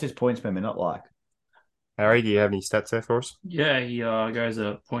 What's his points per minute like? Harry, do you have any stats there for us? Yeah, he goes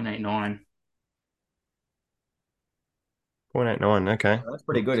at 0.89. 0.89, okay. That's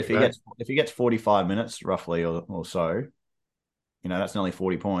pretty good. If he gets 45 minutes roughly or so, that's nearly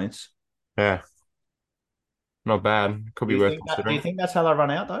 40 points. Yeah. Not bad. Could be worth considering. Do you think that's how they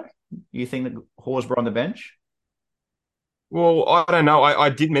run out though? You think that Horsburgh on the bench? Well, I don't know. I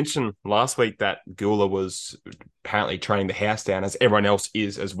did mention last week that Gula was apparently training the house down, as everyone else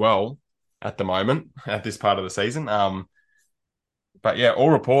is as well at the moment, at this part of the season. But yeah, all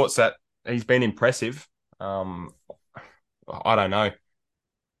reports that he's been impressive. I don't know.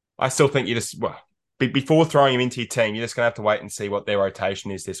 I still think before throwing him into your team, you're just going to have to wait and see what their rotation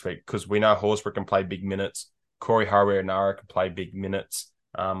is this week, because we know Horsburgh can play big minutes. Corey Harawira can play big minutes.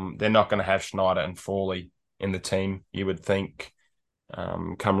 They're not going to have Schneider and Frawley in the team, you would think,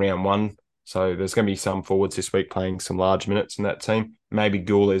 come round one. So there's going to be some forwards this week playing some large minutes in that team. Maybe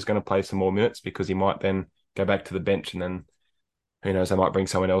Gould is going to play some more minutes because he might then go back to the bench and then who knows, they might bring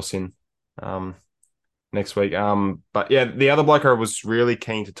someone else in next week. But yeah, the other bloke I was really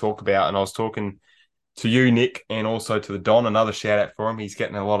keen to talk about, and I was talking to you, Nick, and also to the Don, another shout out for him. He's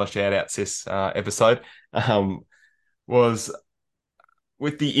getting a lot of shout outs this episode. Was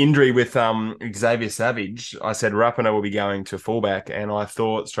with the injury with Xavier Savage, I said Rapinoe will be going to fullback, and I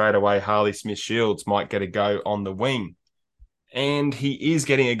thought straight away Harley Smith-Shields might get a go on the wing. And he is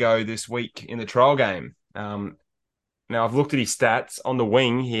getting a go this week in the trial game. Now, I've looked at his stats. On the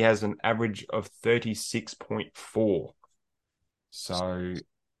wing, he has an average of 36.4. So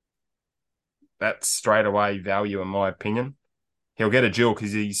that's straight away value, in my opinion. He'll get a duel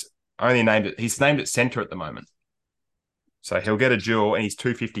because he's named at centre at the moment. So he'll get a duel and he's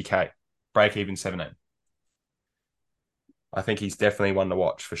 250k, break even 17. I think he's definitely one to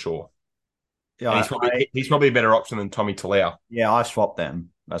watch for sure. Yeah, he's probably a better option than Tommy Talau. Yeah, I swapped them.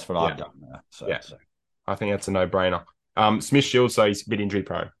 That's what I've done there. So. I think that's a no-brainer. Smith Shields, so he's a bit injury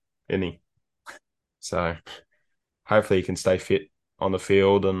prone, isn't he? So hopefully he can stay fit on the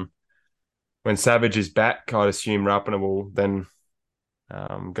field. And when Savage is back, I'd assume Rapinoe will then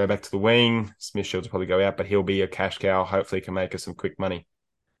go back to the wing. Smith Shields will probably go out, but he'll be a cash cow. Hopefully he can make us some quick money.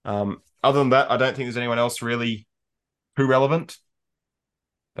 Other than that, I don't think there's anyone else really too relevant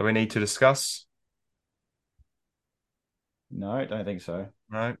that we need to discuss. No, I don't think so.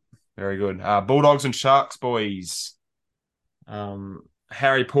 No, very good. Bulldogs and Sharks, boys.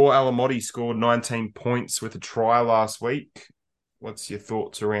 Harry Paul Alamotti scored 19 points with a try last week. What's your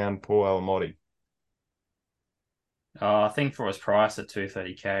thoughts around Paul Alamotti? I think for his price at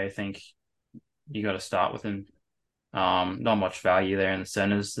 230k, I think you got to start with him. Not much value there in the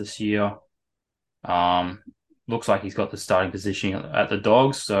centres this year. Looks like he's got the starting position at the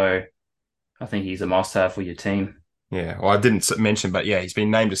Dogs, so I think he's a must-have for your team. Yeah, well, I didn't mention, but yeah, he's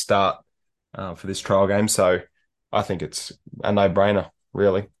been named to start for this trial game, so I think it's a no-brainer,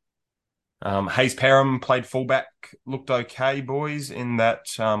 really. Hayes Perham played fullback, looked okay, boys, in that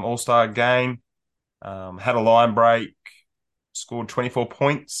All-Star game. Had a line break, scored 24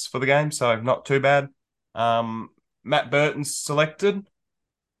 points for the game, so not too bad. Matt Burton's selected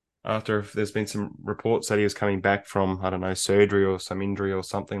after there's been some reports that he was coming back from, I don't know, surgery or some injury or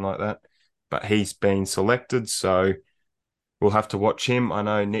something like that. But he's been selected, so we'll have to watch him. I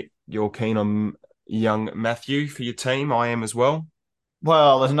know, Nick, you're keen on young Matthew for your team. I am as well.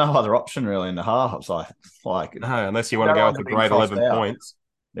 Well, there's no other option really in the halves. Like no, unless you want to go with the grade 11 points.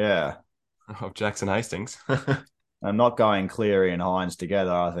 Yeah. Of Jackson Hastings. I'm not going Cleary and Hines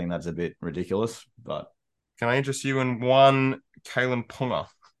together. I think that's a bit ridiculous. But can I interest you in one Kalen Ponga?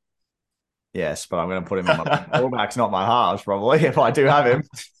 Yes, but I'm going to put him in my fullbacks, not my halves, probably, if I do have him.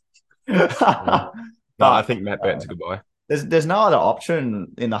 No, I think Matt Burton's a good boy. There's no other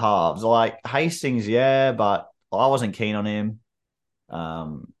option in the halves. Like Hastings, yeah, but I wasn't keen on him.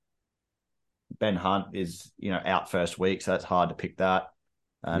 Ben Hunt is, out first week, so that's hard to pick that.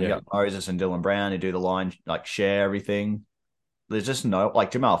 You got Moses and Dylan Brown who do the line, like share everything. There's just no,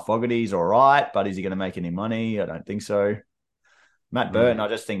 like Jamal Fogarty's all right, but is he going to make any money? I don't think so. Matt Burton, I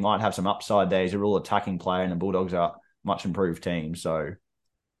just think might have some upside there. He's a real attacking player, and the Bulldogs are a much improved team. So,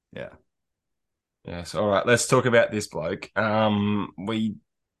 yeah. Yes. All right. Let's talk about this bloke. We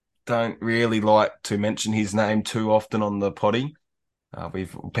don't really like to mention his name too often on the potty.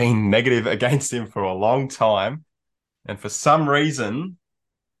 We've been negative against him for a long time. And for some reason,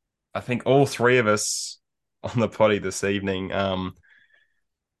 I think all three of us on the potty this evening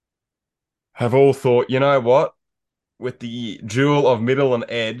have all thought, you know what? With the duel of middle and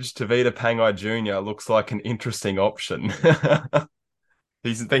edge, Tavita Pangai Jr. looks like an interesting option.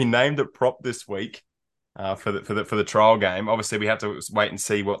 He's been named at prop this week for the trial game. Obviously, we have to wait and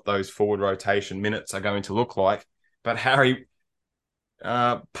see what those forward rotation minutes are going to look like. But Harry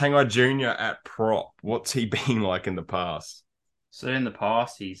Pangai Jr. at prop, what's he been like in the past? So in the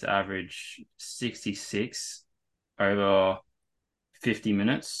past, he's averaged 66 over 50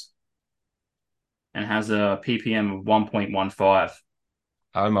 minutes and has a PPM of 1.15.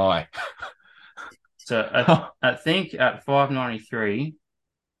 Oh my. So I think at 593,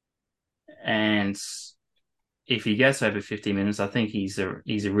 and if he gets over 50 minutes, I think he's a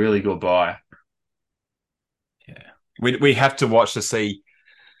really good buy. Yeah. We have to watch to see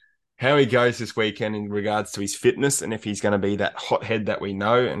how he goes this weekend in regards to his fitness and if he's going to be that hothead that we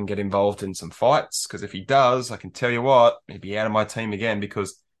know and get involved in some fights. Because if he does, I can tell you what, he'd be out of my team again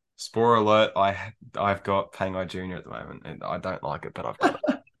because, spoiler alert, I've got Pangai Jr. at the moment and I don't like it, but I've got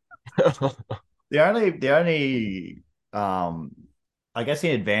it. The only I guess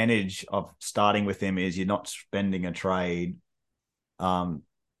the advantage of starting with him is you're not spending a trade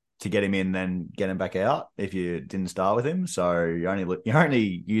to get him in, then get him back out if you didn't start with him. So you're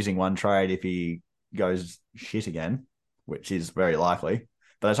only using one trade if he goes shit again, which is very likely.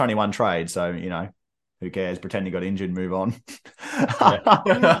 But that's only one trade, so who cares? Pretend he got injured, move on.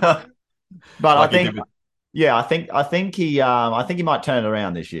 Yeah. But Like he did with- I think he might turn it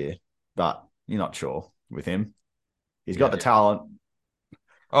around this year, but you're not sure with him. He's got the talent.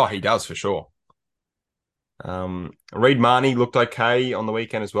 Oh, he does for sure. Reed Marnie looked okay on the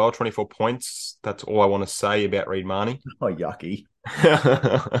weekend as well, 24 points. That's all I want to say about Reed Marnie. Oh, yucky.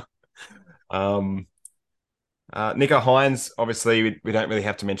 Nico Hines, obviously, we don't really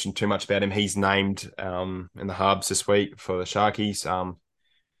have to mention too much about him. He's named in the hubs this week for the Sharkies.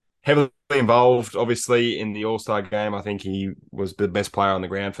 Heavily involved, obviously, in the All-Star game. I think he was the best player on the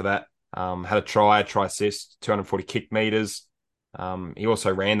ground for that. Had a try assist, 240 kick meters. He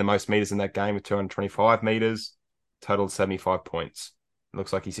also ran the most meters in that game with 225 meters, totaled 75 points. It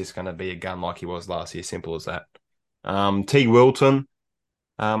looks like he's just going to be a gun like he was last year. Simple as that. Teague Wilton.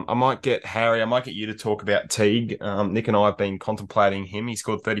 I might get you to talk about Teague. Nick and I have been contemplating him. He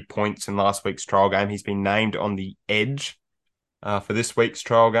scored 30 points in last week's trial game. He's been named on the edge for this week's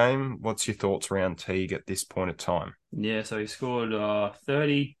trial game. What's your thoughts around Teague at this point of time? Yeah, so he scored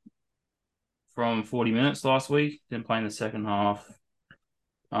 30 from 40 minutes last week, didn't play in the second half.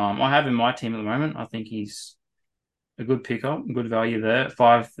 I have him in my team at the moment. I think he's a good pickup, good value there,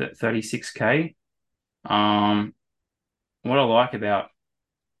 536K. What I like about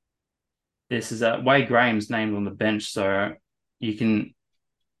this is that Wade Graham's named on the bench, so you can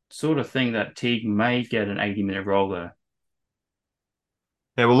sort of think that Teague may get an 80-minute role there.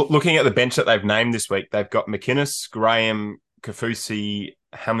 Yeah, well, looking at the bench that they've named this week, they've got McInnes, Graham, Kafusi,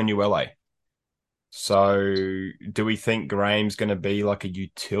 Hamanuele. So do we think Graham's going to be like a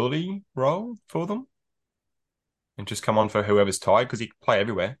utility role for them? And just come on for whoever's tired because he can play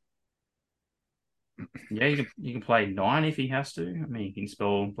everywhere. Yeah, you can play 9 if he has to. I mean, you can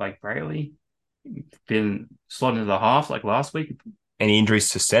spell Blake Brayley. Been slotted into the half like last week. Any injuries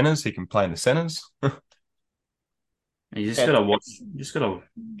to centers, he can play in the centers. You just gotta watch.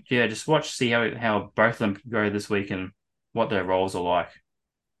 Just watch, see how both of them can go this week and what their roles are like.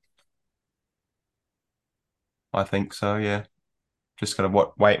 I think so, yeah. Just got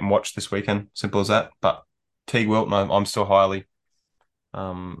to wait and watch this weekend. Simple as that. But Teague Wilton, I'm still highly,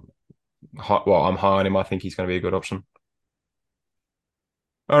 I'm high on him. I think he's going to be a good option.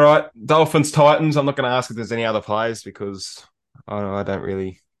 All right, Dolphins, Titans. I'm not going to ask if there's any other players because I don't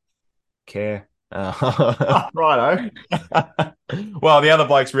really care. Righto. Well, the other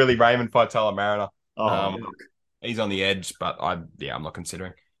bloke's really Raymond Faitala Mariner. Oh, he's on the edge, but I'm not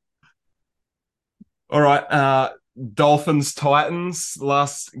considering. All right, Dolphins, Titans,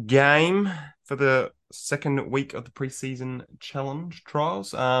 last game for the second week of the preseason challenge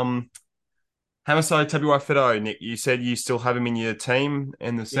trials. Hamasai Tabuai-Fidow, Nick, you said you still have him in your team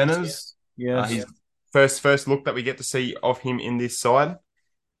in the centers. Yes. His first look that we get to see of him in this side.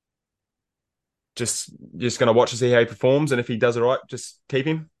 Just going to watch to see how he performs, and if he does it right, just keep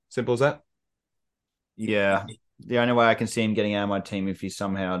him. Simple as that. Yeah. The only way I can see him getting out of my team if he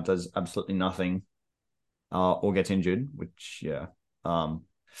somehow does absolutely nothing or gets injured, which, yeah. I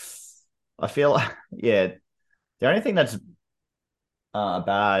feel, yeah, the only thing that's a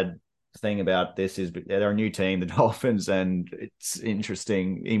bad thing about this is they're a new team, the Dolphins, and it's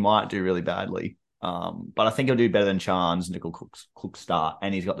interesting. He might do really badly. But I think he'll do better than Chance, Nickel Cook start,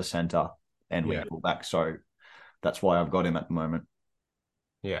 and he's got the center and weak fullback, so that's why I've got him at the moment.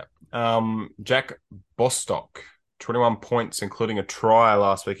 Yeah. Jack Bostock, 21 points, including a try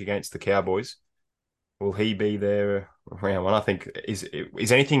last week against the Cowboys. Will he be there round one? I think is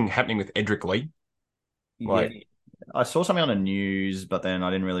anything happening with Edric Lee? Yeah. I saw something on the news, but then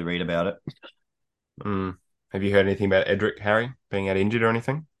I didn't really read about it. Have you heard anything about Edric, Harry, being out injured or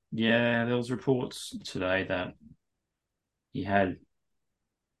anything? Yeah, there was reports today that he had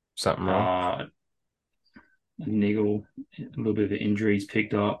something wrong. A niggle, a little bit of injuries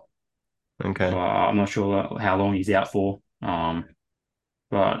picked up. Okay. I'm not sure how long he's out for.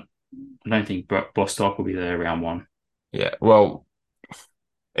 But I don't think Bostock will be there round one. Yeah, well,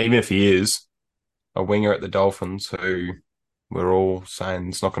 even if he is a winger at the Dolphins, who we're all saying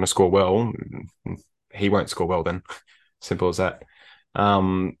is not going to score well, he won't score well then. Simple as that.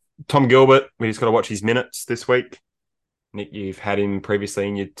 Tom Gilbert, we just got to watch his minutes this week. Nick, you've had him previously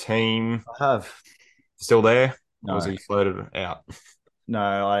in your team. I have. Still there? No. Or was he floated out? No,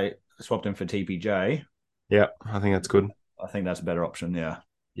 I swapped him for TPJ. Yeah, I think that's good. I think that's a better option, yeah.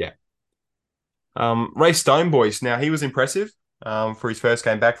 Yeah. Ray Stone, boys. Now, he was impressive. for his first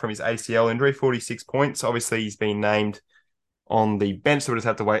game back from his ACL injury, 46 points. Obviously, he's been named on the bench, so we'll just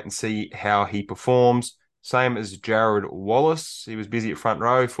have to wait and see how he performs. Same as Jared Wallace. He was busy at front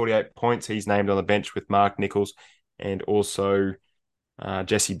row, 48 points. He's named on the bench with Mark Nichols and also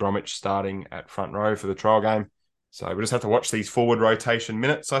Jesse Bromwich starting at front row for the trial game. So we'll just have to watch these forward rotation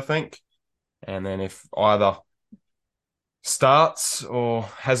minutes, I think. And then if either starts or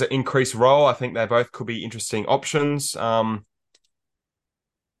has an increased role, I think they both could be interesting options. Tanner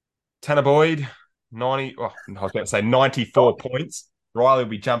Boyd, 90, I was about to say 94 points. Riley will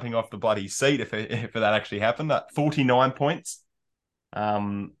be jumping off the bloody seat if that actually happened. 49 points.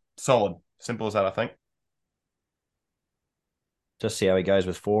 Solid. Simple as that, I think. Just see how he goes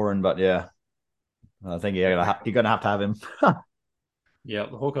with Foran, but yeah, I think you're gonna have to have him. Yeah,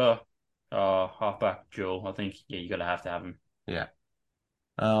 the hooker, halfback duel. I think you gotta have to have him. Yeah.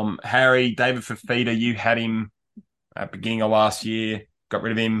 Harry, David Fafita, you had him at the beginning of last year, got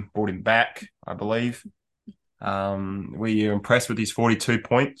rid of him, brought him back, I believe. Were you impressed with his 42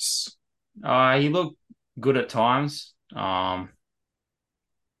 points? He looked good at times, but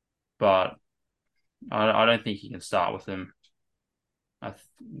I don't think you can start with him.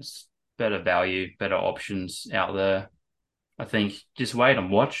 It's better value, better options out there. I think just wait and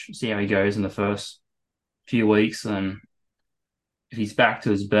watch, see how he goes in the first few weeks, and if he's back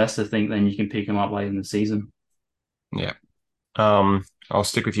to his best, I think then you can pick him up late in the season. Yeah. I'll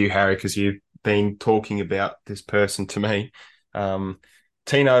stick with you, Harry, because you've been talking about this person to me. Tino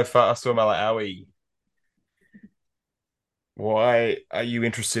Fa'asuamaleaui. Why are you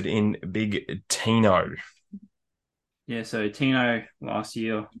interested in Big Tino? Yeah, so Tino last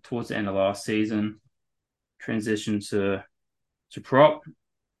year, towards the end of last season, transitioned to prop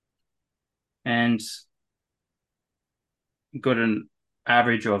and got an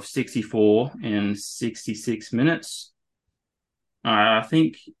average of 64 in 66 minutes. I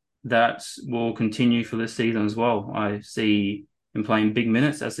think that will continue for this season as well. I see him playing big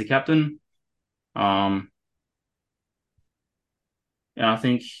minutes as the captain. And I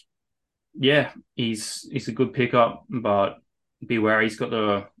think, yeah, he's a good pickup, but beware, he's got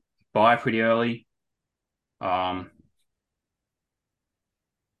the bye pretty early. I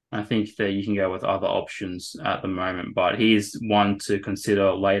think that you can go with other options at the moment, but he's one to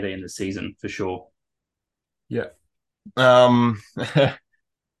consider later in the season for sure. Yeah.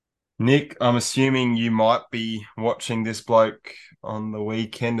 Nick, I'm assuming you might be watching this bloke on the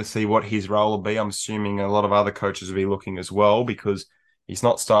weekend to see what his role will be. I'm assuming a lot of other coaches will be looking as well because he's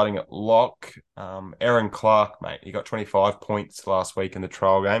not starting at lock. Aaron Clark, mate, he got 25 points last week in the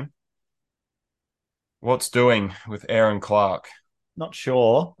trial game. What's doing with Aaron Clark? Not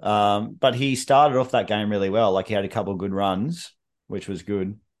sure, but he started off that game really well. Like he had a couple of good runs, which was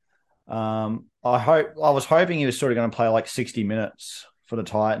good. I was hoping he was sort of going to play like 60 minutes for the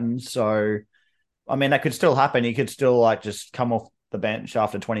Titans. So, I mean, that could still happen. He could still like just come off the bench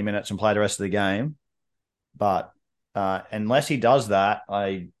after 20 minutes and play the rest of the game. But unless he does that,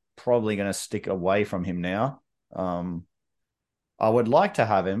 I'm probably going to stick away from him now. I would like to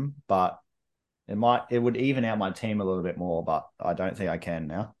have him, but it would even out my team a little bit more, but I don't think I can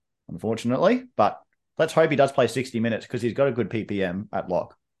now, unfortunately. But let's hope he does play 60 minutes because he's got a good PPM at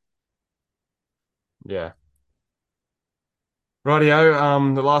lock. Yeah.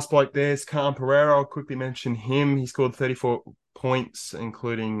 Rightio. The last bloke there is Cam Pereira. I'll quickly mention him. He scored 34 points,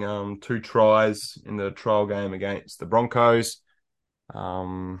 including 2 tries in the trial game against the Broncos.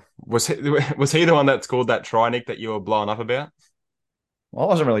 Was he the one that scored that try, Nick, that you were blowing up about? Well, I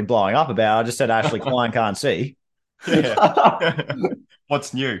wasn't really blowing up about it. I just said Ashley Klein can't see. Yeah.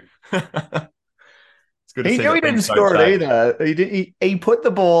 What's new? It's good to He see knew that he didn't things don't score it change. either. He put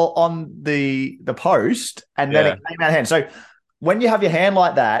the ball on the post and then Yeah. it came out of hand. So when you have your hand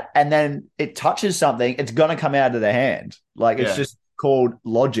like that and then it touches something, it's going to come out of the hand. Like it's Yeah. just called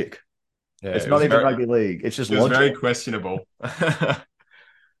logic. Yeah, It's it not was even very, rugby league. It's just it was logic. very questionable.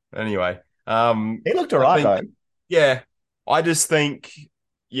 Anyway, He looked all right, though. yeah, I just think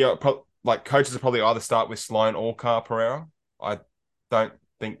like coaches will probably either start with Sloan or Car Pereira. I don't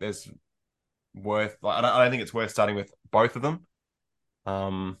think there's I don't think it's worth starting with both of them.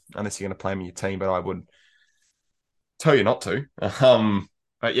 Unless you're going to play them in your team, but I would tell you not to.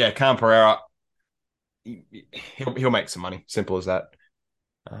 But yeah, Car Pereira, he'll make some money. Simple as that.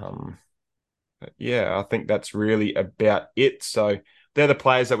 But yeah, I think that's really about it. So they're the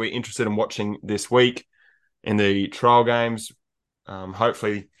players that we're interested in watching this week in the trial games.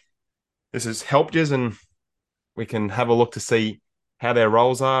 Hopefully this has helped you and we can have a look to see how their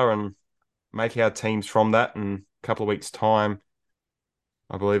roles are and make our teams from that in a couple of weeks' time.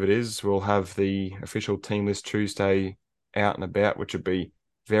 I believe it is. We'll have the official team list Tuesday out and about, which would be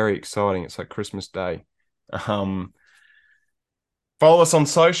very exciting. It's like Christmas Day. Follow us on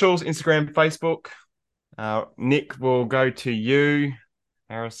socials, Instagram, Facebook. Nick, will go to you.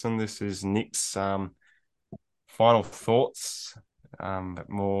 Harrison, this is Nick's final thoughts. But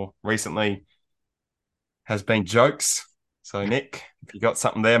more recently has been jokes. So, Nick, if you got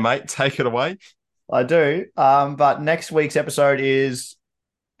something there, mate, take it away. I do. But next week's episode is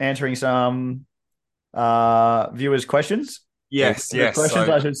answering some viewers' questions. Yes. Questions,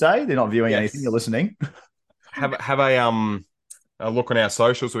 I should say. They're not viewing anything; they're listening. Have a look on our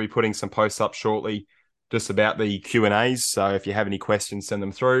socials. We'll be putting some posts up shortly, just about the Q&As. So if you have any questions, send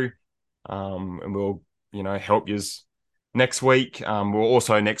them through, and we'll help you next week. We'll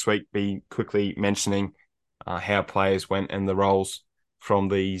also next week be quickly mentioning how players went and the roles from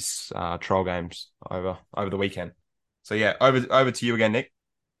these trial games over the weekend. So yeah, over to you again, Nick.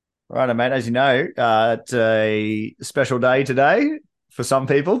 Right, mate. As you know, it's a special day today for some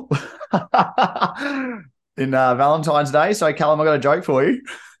people in Valentine's Day. So, Callum, I got a joke for you.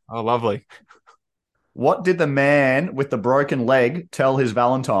 Oh, lovely. What did the man with the broken leg tell his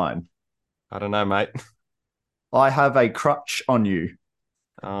Valentine? I don't know, mate. I have a crutch on you.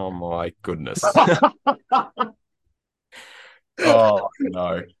 Oh, my goodness. Oh,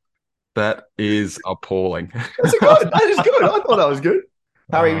 no. That is appalling. That's good. That is good. I thought that was good.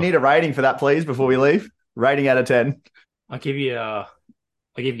 Harry, we need a rating for that, please, before we leave. Rating out of 10. I'll give you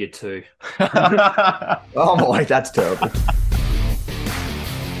 2. Oh, my, that's terrible.